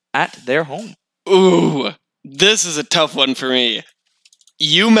at their home. Ooh, this is a tough one for me.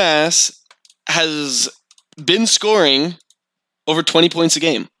 UMass has been scoring over 20 points a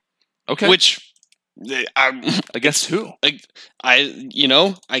game. Okay. Which, against who? I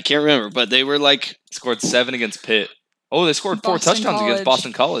can't remember, but they were like... Scored 7 against Pitt. Oh, they scored 4 Boston touchdowns College. against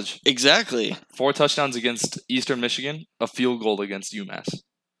Boston College. Exactly. 4 touchdowns against Eastern Michigan, a field goal against UMass.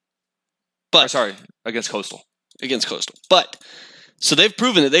 Against Coastal. Against Coastal. But, so they've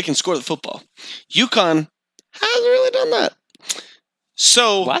proven that they can score the football. UConn hasn't really done that.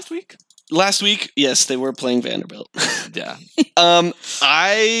 So... Last week, yes, they were playing Vanderbilt. Yeah.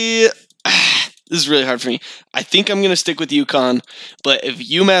 This is really hard for me. I think I'm going to stick with UConn, but if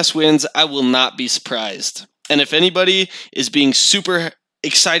UMass wins, I will not be surprised. And if anybody is being super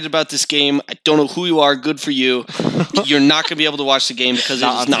excited about this game, I don't know who you are, good for you. You're not going to be able to watch the game because it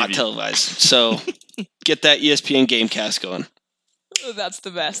is not televised. So get that ESPN Gamecast going. Oh, that's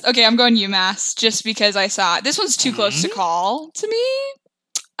the best. Okay, I'm going UMass just because I saw it. This one's too close to call to me.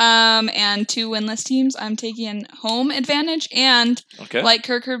 And 2 winless teams, I'm taking home advantage. And like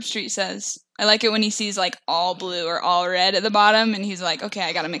Kirk Herbstreit says, I like it when he sees like all blue or all red at the bottom, and he's like, okay,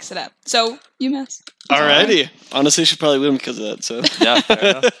 I got to mix it up. So UMass. Alrighty. Honestly, should probably win because of that. So yeah,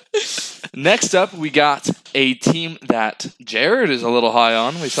 fair enough. Next up, we got a team that Jared is a little high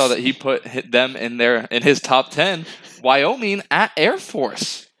on. We saw that he hit them in his top 10. Wyoming at Air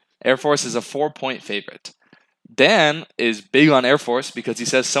Force. Air Force is a 4-point favorite. Dan is big on Air Force because he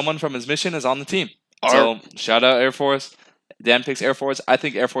says someone from his mission is on the team. So, shout out Air Force. Dan picks Air Force. I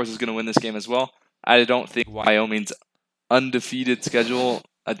think Air Force is going to win this game as well. I don't think Wyoming's undefeated schedule,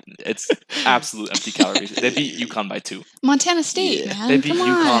 it's absolute empty calories. They beat UConn by 2. Montana State, man. They beat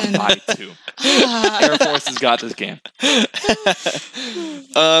UConn by 2. Air Force has got this game.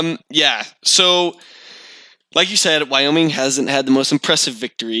 Yeah. So, like you said, Wyoming hasn't had the most impressive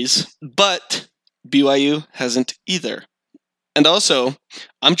victories, but BYU hasn't either. And also,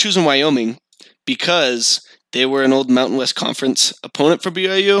 I'm choosing Wyoming because they were an old Mountain West Conference opponent for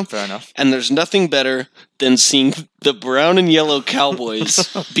BYU. Fair enough. And there's nothing better than seeing the brown and yellow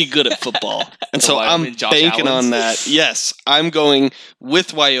Cowboys be good at football. And so I'm banking on that. Yes, I'm going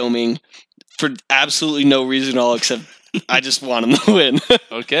with Wyoming for absolutely no reason at all except I just want them to win.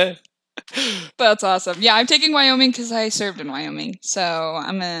 Okay. That's awesome. Yeah, I'm taking Wyoming because I served in Wyoming, so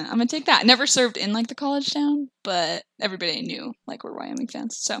I'm gonna take that. Never served in like the college town, but everybody knew like we're Wyoming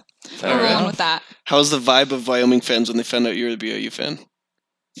fans, so we're rolling with that. How's the vibe of Wyoming fans when they found out you're the BYU fan?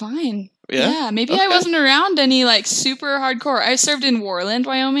 Fine. Yeah, maybe I wasn't around any like super hardcore. I served in Worland,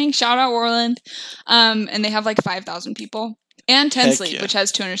 Wyoming. Shout out Worland. And they have like 5,000 people. And Ten Sleep, which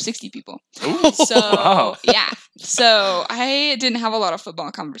has 260 people. Ooh, so, wow. Yeah. So, I didn't have a lot of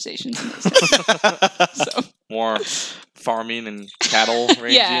football conversations in those days. So. More farming and cattle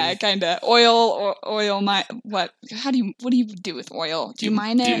raising. Yeah, kind of. Oil, what do you do with oil? Do you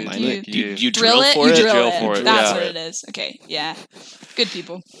mine it? You drill it? for You it? drill for it. That's yeah. what it is. Okay, yeah. Good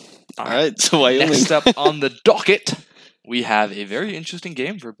people. All right, so Wyoming. Next up on the docket, we have a very interesting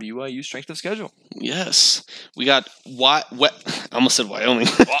game for BYU strength of schedule. Yes. We got I almost said Wyoming.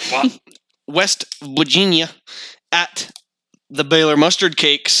 West Virginia at the Baylor Mustard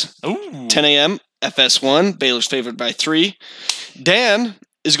Cakes. Ooh. 10 a.m. FS1. Baylor's favored by 3. Dan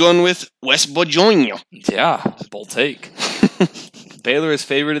is going with West Virginia. Yeah, bold take. Baylor is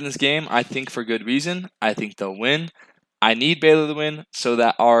favored in this game, I think for good reason. I think they'll win. I need Baylor to win so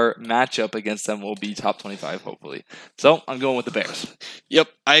that our matchup against them will be top 25, hopefully. So, I'm going with the Bears. Yep,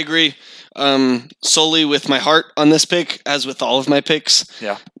 I agree. Solely with my heart on this pick, as with all of my picks.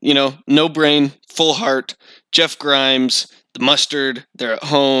 Yeah. You know, no brain, full heart. Jeff Grimes, the mustard. They're at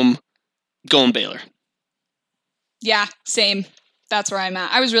home. Going Baylor. Yeah, same. That's where I'm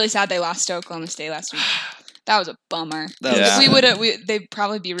at. I was really sad they lost to Oklahoma State last week. That was a bummer. They'd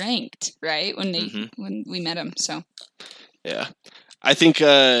probably be ranked, right, when we met them. So yeah, I think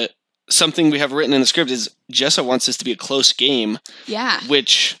something we have written in the script is Jessa wants this to be a close game. Yeah.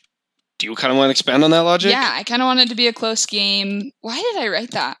 Which, do you kind of want to expand on that logic? Yeah, I kind of want it to be a close game. Why did I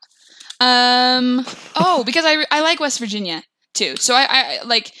write that? Because I like West Virginia too. So I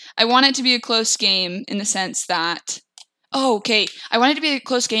want it to be a close game in the sense that. Oh, okay. I want it to be a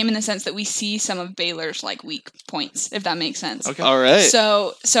close game in the sense that we see some of Baylor's weak points, if that makes sense. Okay. All right.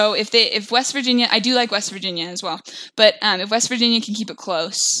 So if West Virginia, I do like West Virginia as well, but if West Virginia can keep it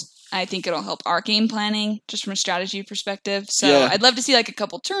close, I think it'll help our game planning just from a strategy perspective. So I'd love to see a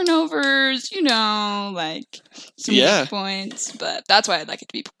couple turnovers, some weak points, but that's why I'd like it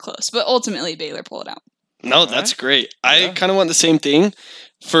to be close. But ultimately, Baylor pull it out. No, that's great. I kind of want the same thing.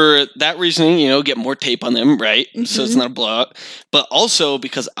 For that reasoning, get more tape on them, right? Mm-hmm. So it's not a blowout. But also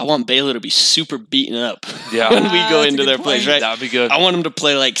because I want Baylor to be super beaten up when we go into their place, right? That would be good. I want them to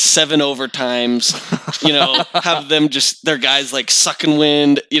play 7 overtimes, have them their guys sucking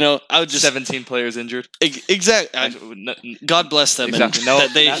wind, I would just... 17 players injured. Exactly. God bless them. Exactly.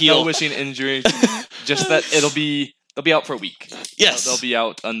 That they heal. No wishing injury. Just that they'll be out for a week. Yes. They'll be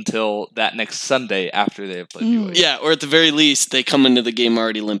out until that next Sunday after they have played BYU. Yeah, or at the very least, they come into the game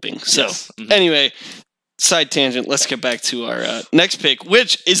already limping. So, Anyway, side tangent, let's get back to our next pick,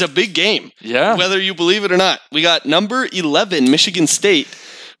 which is a big game. Yeah. Whether you believe it or not. We got number 11, Michigan State,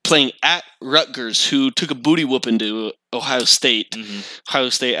 playing at Rutgers, who took a booty whooping to Ohio State. Mm-hmm. Ohio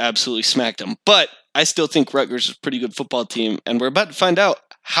State absolutely smacked them. But I still think Rutgers is a pretty good football team, and we're about to find out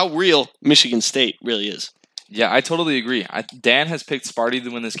how real Michigan State really is. Yeah, I totally agree. Dan has picked Sparty to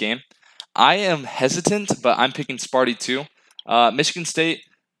win this game. I am hesitant, but I'm picking Sparty too. Michigan State,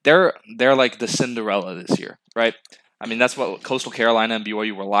 they're like the Cinderella this year, right? I mean, that's what Coastal Carolina and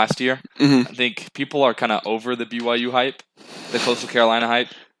BYU were last year. Mm-hmm. I think people are kind of over the BYU hype, the Coastal Carolina hype.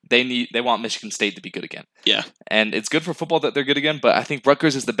 They want Michigan State to be good again. Yeah. And it's good for football that they're good again, but I think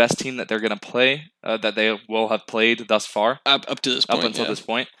Rutgers is the best team that they're going to play, that they will have played thus far. Up to this point. Up until this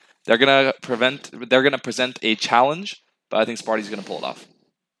point. They're gonna present a challenge, but I think Sparty's gonna pull it off.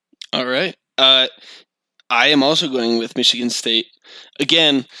 All right. I am also going with Michigan State.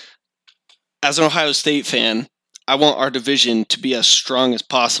 Again, as an Ohio State fan, I want our division to be as strong as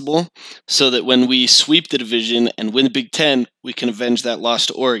possible so that when we sweep the division and win the Big Ten, we can avenge that loss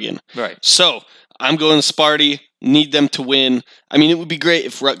to Oregon. Right. So I'm going Sparty. Need them to win. I mean, it would be great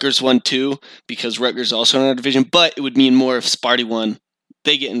if Rutgers won too, because Rutgers is also in our division, but it would mean more if Sparty won.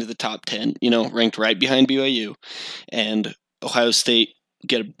 They get into the top 10, ranked right behind BYU, and Ohio State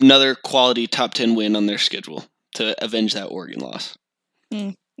get another quality top 10 win on their schedule to avenge that Oregon loss.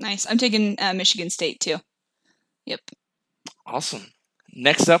 Nice. I'm taking Michigan State too. Yep. Awesome.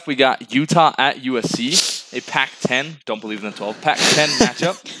 Next up, we got Utah at USC, a Pac-10, don't believe in the 12, Pac-10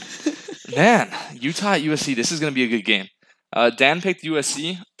 matchup. Man, Utah at USC, this is going to be a good game. Dan picked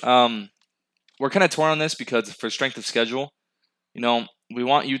USC. We're kind of torn on this because for strength of schedule, we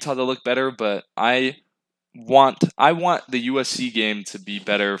want Utah to look better, but I want the USC game to be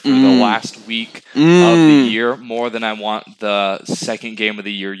better for the last week of the year more than I want the second game of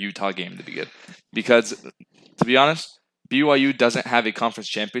the year Utah game to be good. Because, to be honest, BYU doesn't have a conference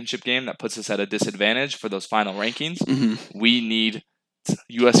championship game that puts us at a disadvantage for those final rankings. Mm-hmm. We need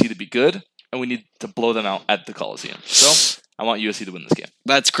USC to be good, and we need to blow them out at the Coliseum. So, I want USC to win this game.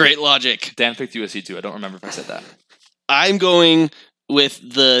 That's great logic. Dan picked USC too. I don't remember if I said that. I'm going with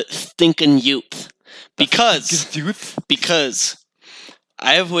the thinking youth because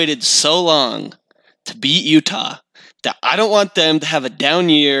I have waited so long to beat Utah that I don't want them to have a down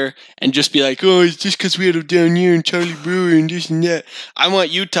year and just be like, oh, it's just because we had a down year and Charlie Brewer and this and that. I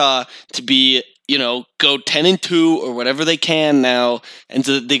want Utah to be, go 10-2 or whatever they can now, and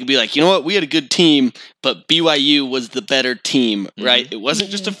so they could be like, you know what, we had a good team, but BYU was the better team, right? It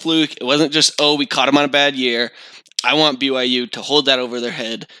wasn't just a fluke. It wasn't just, we caught them on a bad year. I want BYU to hold that over their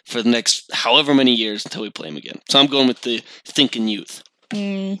head for the next however many years until we play them again. So I'm going with the thinking youth.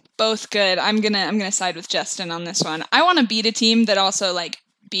 Both good. I'm gonna side with Justin on this one. I want to beat a team that also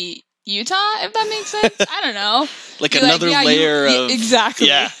beat Utah, if that makes sense. I don't know. Another layer of exactly.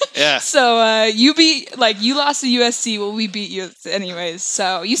 Yeah. So you lost to USC. Well, we beat you anyways.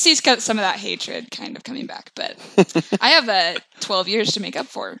 So you see some of that hatred kind of coming back, but I have 12 years to make up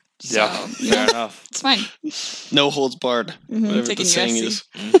for. So, fair enough. It's fine. No holds barred. Whatever taking the saying USC. is.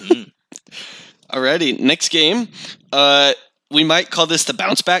 Alrighty, next game. We might call this the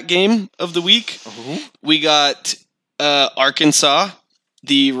bounce back game of the week. We got Arkansas,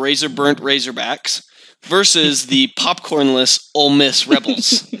 the razor-burnt Razorbacks, versus the popcornless Ole Miss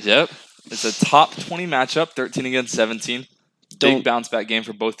Rebels. Yep. It's a top 20 matchup, 13 against 17. Big bounce back game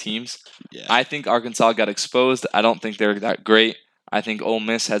for both teams. Yeah. I think Arkansas got exposed. I don't think they're that great. I think Ole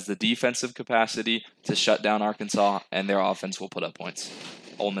Miss has the defensive capacity to shut down Arkansas, and their offense will put up points.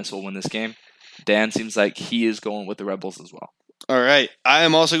 Ole Miss will win this game. Dan seems like he is going with the Rebels as well. All right. I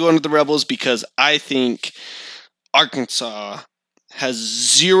am also going with the Rebels because I think Arkansas has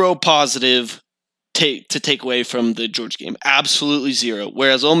zero positive to take away from the Georgia game. Absolutely zero.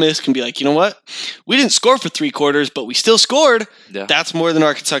 Whereas Ole Miss can be like, you know what? We didn't score for 3 quarters, but we still scored. Yeah. That's more than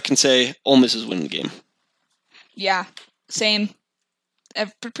Arkansas can say. Ole Miss is winning the game. Yeah, same.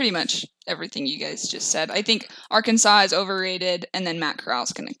 Pretty much everything you guys just said. I think Arkansas is overrated, and then Matt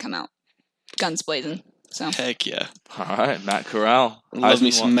Corral's going to come out guns blazing. So Heck yeah. All right, Matt Corral. Love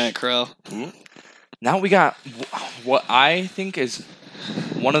me some Matt Corral. Now we got what I think is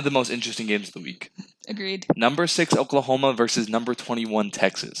one of the most interesting games of the week. agreed. Number 6 Oklahoma versus number 21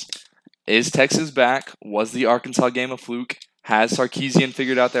 Texas. Is Texas back? Was the Arkansas game a fluke? Has Sarkisian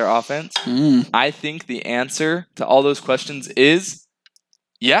figured out their offense? I think the answer to all those questions is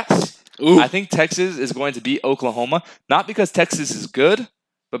yes. Ooh. I think Texas is going to beat Oklahoma, not because Texas is good,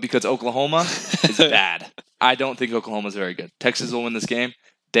 but because Oklahoma is bad. I don't think Oklahoma is very good. Texas will win this game.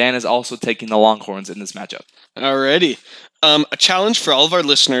 Dan is also taking the Longhorns in this matchup. Alrighty. A challenge for all of our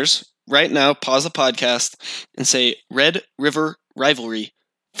listeners. Right now, pause the podcast and say Red River Rivalry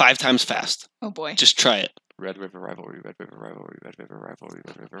 5 times fast. Oh boy. Just try it. Red River Rivalry, Red River Rivalry, Red River Rivalry,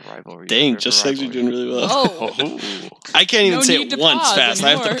 Red River Rivalry. Dang, Red just River like you're doing really well. Oh. I can't even No say need it to once pause fast.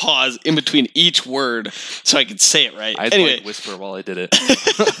 I have anymore. to pause in between each word so I can say it right. I had to Anyway, like whisper while I did it.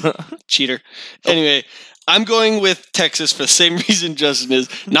 cheater. Anyway, I'm going with Texas for the same reason Justin is.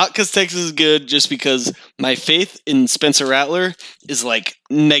 Not because Texas is good, just because my faith in Spencer Rattler is like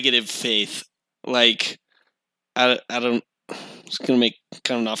negative faith. Like, I don't... I was going to make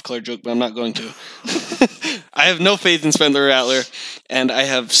kind of an off-color joke, but I'm not going to. I have no faith in Spencer Rattler, and I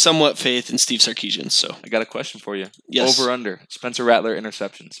have somewhat faith in Steve Sarkisian, so... I got a question for you. Yes. Over under. Spencer Rattler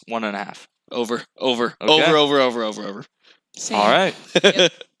interceptions. 1.5. Over. Okay. Over. Same. All right.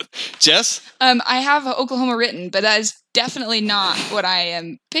 Jess? I have Oklahoma written, but that is definitely not what I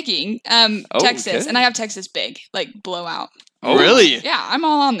am picking. Texas, okay. and I have Texas big, like blowout. Oh, really? Yeah, I'm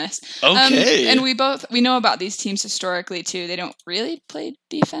all on this. Okay. And we know about these teams historically too. They don't really play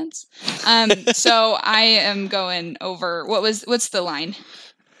defense. So I am going over. What's the line?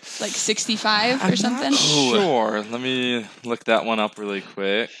 Like 65 or something? Sure. Let me look that one up really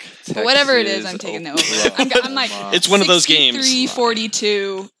quick. But whatever it is, Texas, I'm taking the Oklahoma. over. I'm like It's one of those games.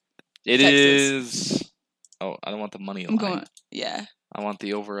 63-42. It Texas. is. Oh, I don't want the money line. I'm going. Yeah. I want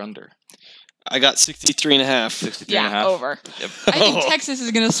the over under. I got 63 and a half. 63 Yeah. and a half. Over. Yep. I think Texas is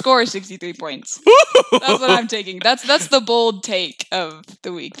going to score 63 points. That's what I'm taking. That's the bold take of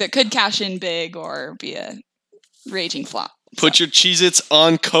the week that could cash in big or be a raging flop. Put your Cheez-Its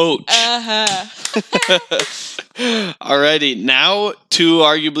on coach. Alrighty, now to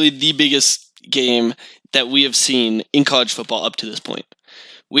arguably the biggest game that we have seen in college football up to this point.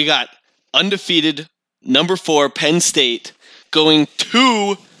 We got undefeated number 4 Penn State going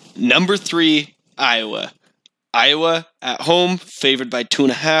to number 3 Iowa. Iowa at home, favored by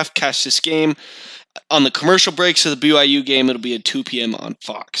 2.5. Catch this game on the commercial breaks of the BYU game. It'll be at 2 p.m. on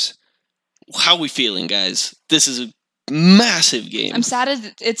Fox. How we feeling, guys? This is a massive game. I'm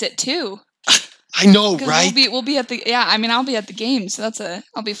sad it's at 2. I know, right? We'll be at the I'll be at the game, so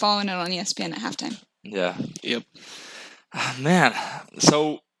I'll be following it on ESPN at halftime. Yeah. Yep. Man,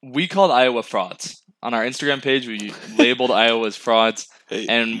 so we called Iowa frauds. On our Instagram page, we labeled Iowa as frauds,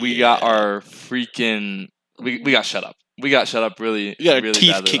 and we got our freaking... We got shut up. We got shut up really, We got our really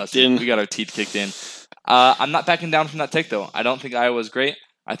teeth badly. kicked in. We got our teeth kicked in. I'm not backing down from that take, though. I don't think Iowa is great.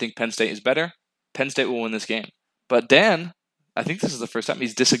 I think Penn State is better. Penn State will win this game. But Dan, I think this is the first time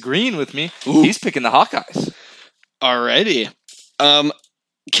he's disagreeing with me. Ooh. He's picking the Hawkeyes. Alrighty.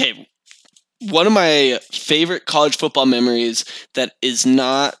 Okay. One of my favorite college football memories that is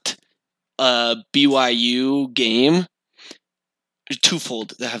not a BYU game,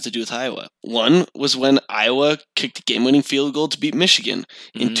 twofold that have to do with Iowa. One was when Iowa kicked a game-winning field goal to beat Michigan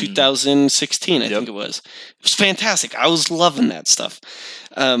in 2016, I think it was. It was fantastic. I was loving that stuff.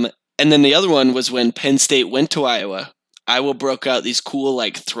 And then the other one was when Penn State went to Iowa. Iowa broke out these cool,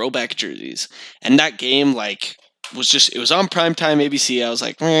 like, throwback jerseys. And that game, like, it was on primetime ABC. I was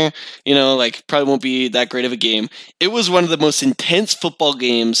like, probably won't be that great of a game. It was one of the most intense football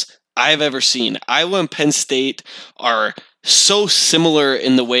games I've ever seen. Iowa and Penn State are so similar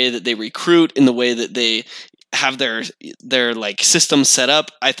in the way that they recruit, in the way that they have their like system set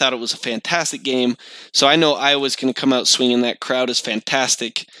up. I thought it was a fantastic game. So I know Iowa's going to come out swinging. That crowd is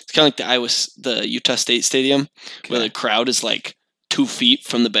fantastic. It's kind of like the Utah State Stadium, where the crowd is like 2 feet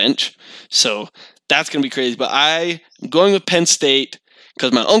from the bench. So that's going to be crazy. But I'm going with Penn State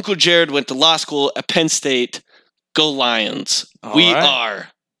because my uncle Jared went to law school at Penn State. Go Lions. We are.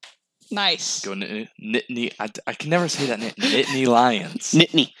 Nice. Go Nittany. I can never say that. Nittany Lions.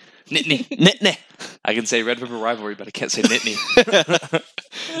 Nittany. Nittany. I can say Red River Rivalry, but I can't say Nittany.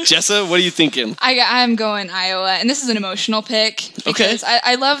 Jessa, what are you thinking? I'm going Iowa, and this is an emotional pick because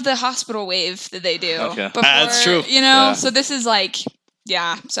I love the hospital wave that they do. Okay. Before, That's true. So this is like,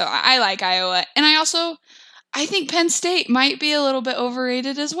 so I like Iowa. And I think Penn State might be a little bit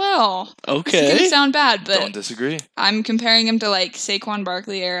overrated as well. Okay. It's going to sound bad, but Don't disagree. I'm comparing him to like Saquon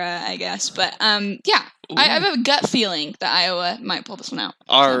Barkley era, I guess. But I have a gut feeling that Iowa might pull this one out.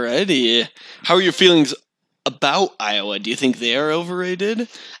 Alrighty. How are your feelings about Iowa? Do you think they are overrated? Do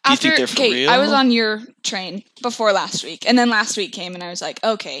you think they're for real? I was on your train before last week, and then last week came, and I was like,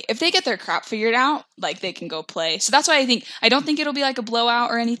 okay, if they get their crap figured out, like they can go play. So that's why I don't think it'll be like a blowout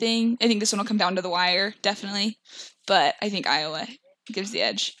or anything. I think this one will come down to the wire, definitely. But I think Iowa gives the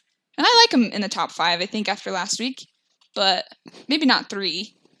edge. And I like them in the top 5, I think, after last week. But maybe not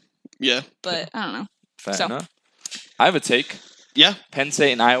 3. Yeah. But I don't know. Fair enough. I have a take. Yeah. Penn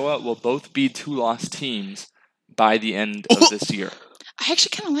State and Iowa will both be 2-loss teams by the end of this year. I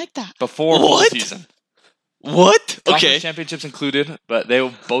actually kind of like that. Before bowl season. What? Okay. Conference championships included, but they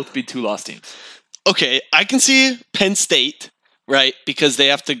will both be 2-loss teams. Okay, I can see Penn State, right? Because they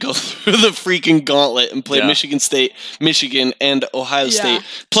have to go through the freaking gauntlet and play Michigan State, Michigan, and Ohio State,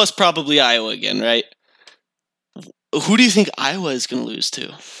 plus probably Iowa again, right? Who do you think Iowa is going to lose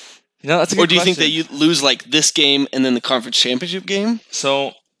to? That's a good Or do you question. think that you lose like this game and then the conference championship game?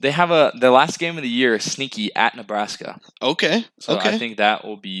 So they have the last game of the year is sneaky at Nebraska. Okay. So I think that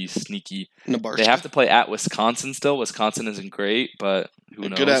will be sneaky. Nebraska. They have to play at Wisconsin still. Wisconsin isn't great, but who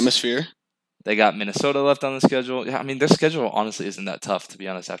knows? Good atmosphere. They got Minnesota left on the schedule. Yeah, I mean, their schedule honestly isn't that tough, to be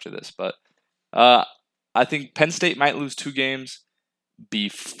honest, after this. But I think Penn State might lose 2 games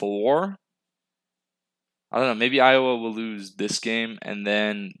before. I don't know. Maybe Iowa will lose this game and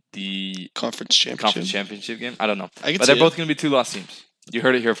then the conference championship game. I don't know. But they're both going to be 2-loss teams. You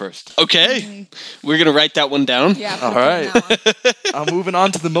heard it here first. Okay. We're going to write that one down. Yeah. All right. Moving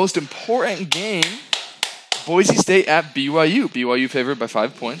on to the most important game. Boise State at BYU. BYU favored by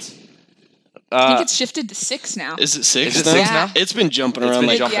 5 points. I think it's shifted to 6 now. Is it 6? Is it 6 now? It's been jumping around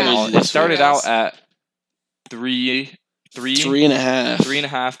like crazy. It started out at 3.5.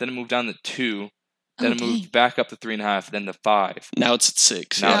 3.5. Then it moved down to 2. Then it moved back up to 3.5. Then to 5. Now it's at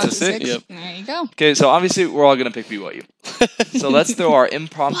 6. Now it's at 6. Yep. There you go. Okay, so obviously we're all going to pick BYU. So let's throw our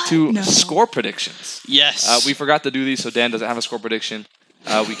impromptu score predictions. Yes. We forgot to do these, so Dan doesn't have a score prediction.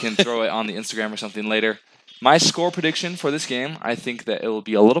 We can throw it on the Instagram or something later. My score prediction for this game, I think that it will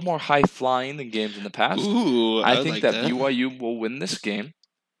be a little more high-flying than games in the past. Ooh, I think that BYU will win this game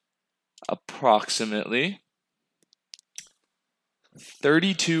approximately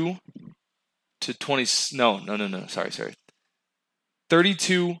 32 to 20. No. Sorry.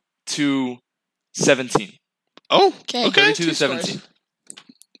 32 to 17. Oh, okay. 32 to 17.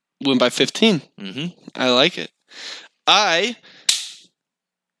 Win by 15. Mm-hmm. I like it. I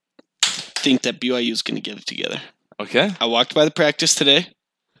think that BYU is going to get it together. Okay. I walked by the practice today.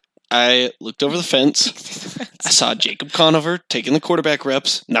 I looked over the fence. I saw Jacob Conover taking the quarterback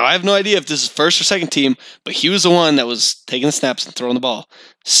reps. Now, I have no idea if this is first or second team, but he was the one that was taking the snaps and throwing the ball.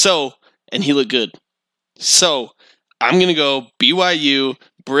 And he looked good. So, I'm going to go BYU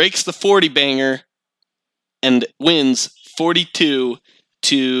breaks the 40 banger and wins 42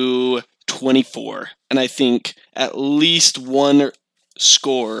 to 24. And I think at least one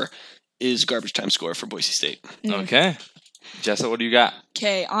score is garbage time score for Boise State. Okay. Jessa, what do you got?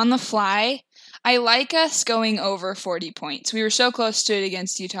 Okay, on the fly, I like us going over 40 points. We were so close to it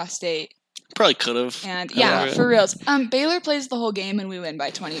against Utah State. Probably could have. And for reals. Baylor plays the whole game and we win by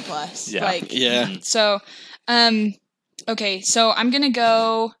 20 plus. Yeah. So, okay, so I'm gonna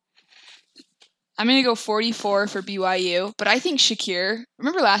go 44 for BYU, but I think Shakir,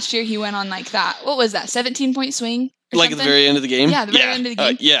 remember last year he went on like that, what was that, 17-point swing? Like something? at the very end of the game? Yeah, the very end of the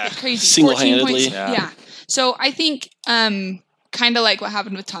game. Like crazy. Single-handedly. 14 points. Yeah. So I think kind of like what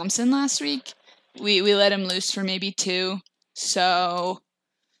happened with Thompson last week. We let him loose for maybe 2. So,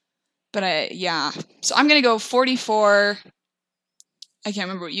 So I'm going to go 44. I can't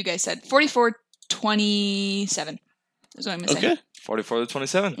remember what you guys said. 44-27 is what I'm going to say. Okay. 44 to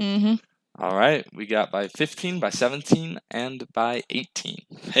 27. Mm-hmm. All right. We got by 15, by 17, and by 18.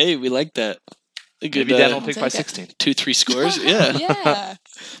 Hey, we like that. A good, Maybe Dan will I'll pick take by it. 16. 2-3 scores. Yeah. Yeah.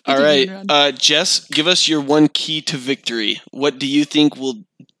 All Good right. run. Jess, give us your one key to victory. What do you think will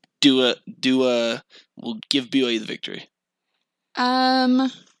will give BYU the victory? I'm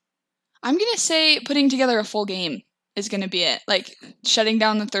gonna say putting together a full game is gonna be it. Like shutting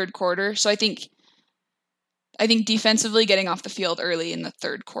down the third quarter. So I think defensively getting off the field early in the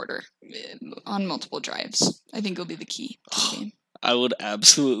third quarter on multiple drives, I think will be the key to the game. I would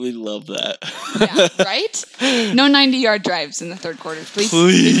absolutely love that. Yeah, right? No 90-yard drives in the third quarter, please.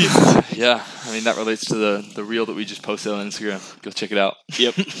 Please. Yeah, I mean, that relates to the reel that we just posted on Instagram. Go check it out.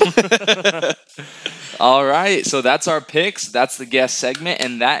 Yep. All right, so that's our picks. That's the guest segment,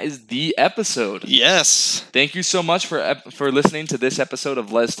 and that is the episode. Yes. Thank you so much for listening to this episode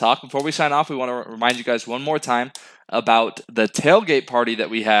of Les Talk. Before we sign off, we want to remind you guys one more time about the tailgate party that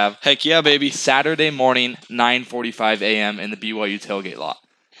we have Heck yeah, baby. Saturday morning, 9:45 a.m. in the BYU tailgate lot.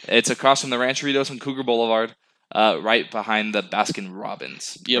 It's across from the Rancheritos on Cougar Boulevard, right behind the Baskin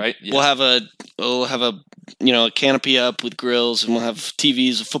Robbins. Yep. Right? Yeah. We'll have a a canopy up with grills, and we'll have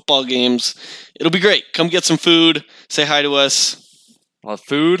TVs with football games. It'll be great. Come get some food. Say hi to us. We'll have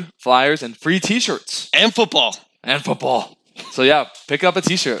food, flyers, and free T-shirts. And football. And football. So yeah, pick up a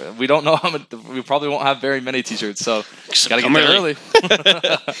T-shirt. We don't know how many. We probably won't have very many T-shirts, so gotta get there early.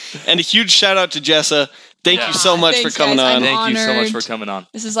 And a huge shout out to Jessa. Thank you so much Thanks, for coming guys. on. I'm Thank you so much honored. for coming on.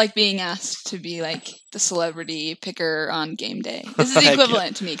 This is like being asked to be like the celebrity picker on game day. This is the Heck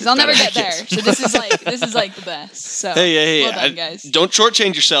equivalent to me because I'll never get there. Yes. So this is like the best. So Hey, well done, guys. Don't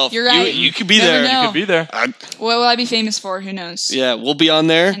shortchange yourself. You're right. You could be Never there. know. You could be there. What will I be famous for? Who knows? Yeah, we'll be on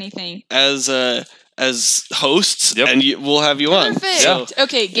there Anything. as hosts, Yep. and we'll have you on. Perfect. So,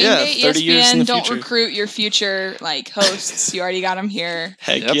 Okay, game yeah, day 30 years in the ESPN. Don't future. recruit your future hosts. You already got them here.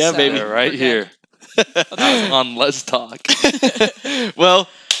 heck Yep. yeah, So- baby. They're right We're here on Let's Talk. Well,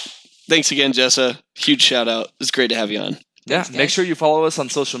 thanks again, Jessa. Huge shout out. It's great to have you on. Yeah, Thanks, make guys. sure you follow us on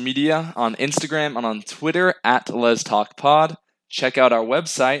social media, on Instagram and on Twitter at Les Talk Pod. Check out our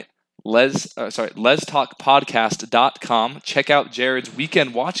website, lestalkpodcast.com. Check out Jared's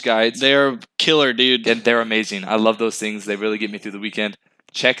weekend watch guides. They're killer, dude. And they're amazing. I love those things. They really get me through the weekend.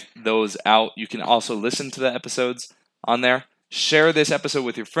 Check those out. You can also listen to the episodes on there. Share this episode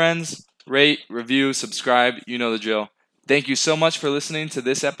with your friends. Rate, review, subscribe. You know the drill. Thank you so much for listening to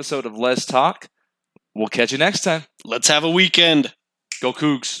this episode of Les Talk. We'll catch you next time. Let's have a weekend. Go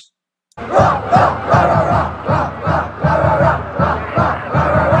Cougs. Rah, rah, rah, rah, rah.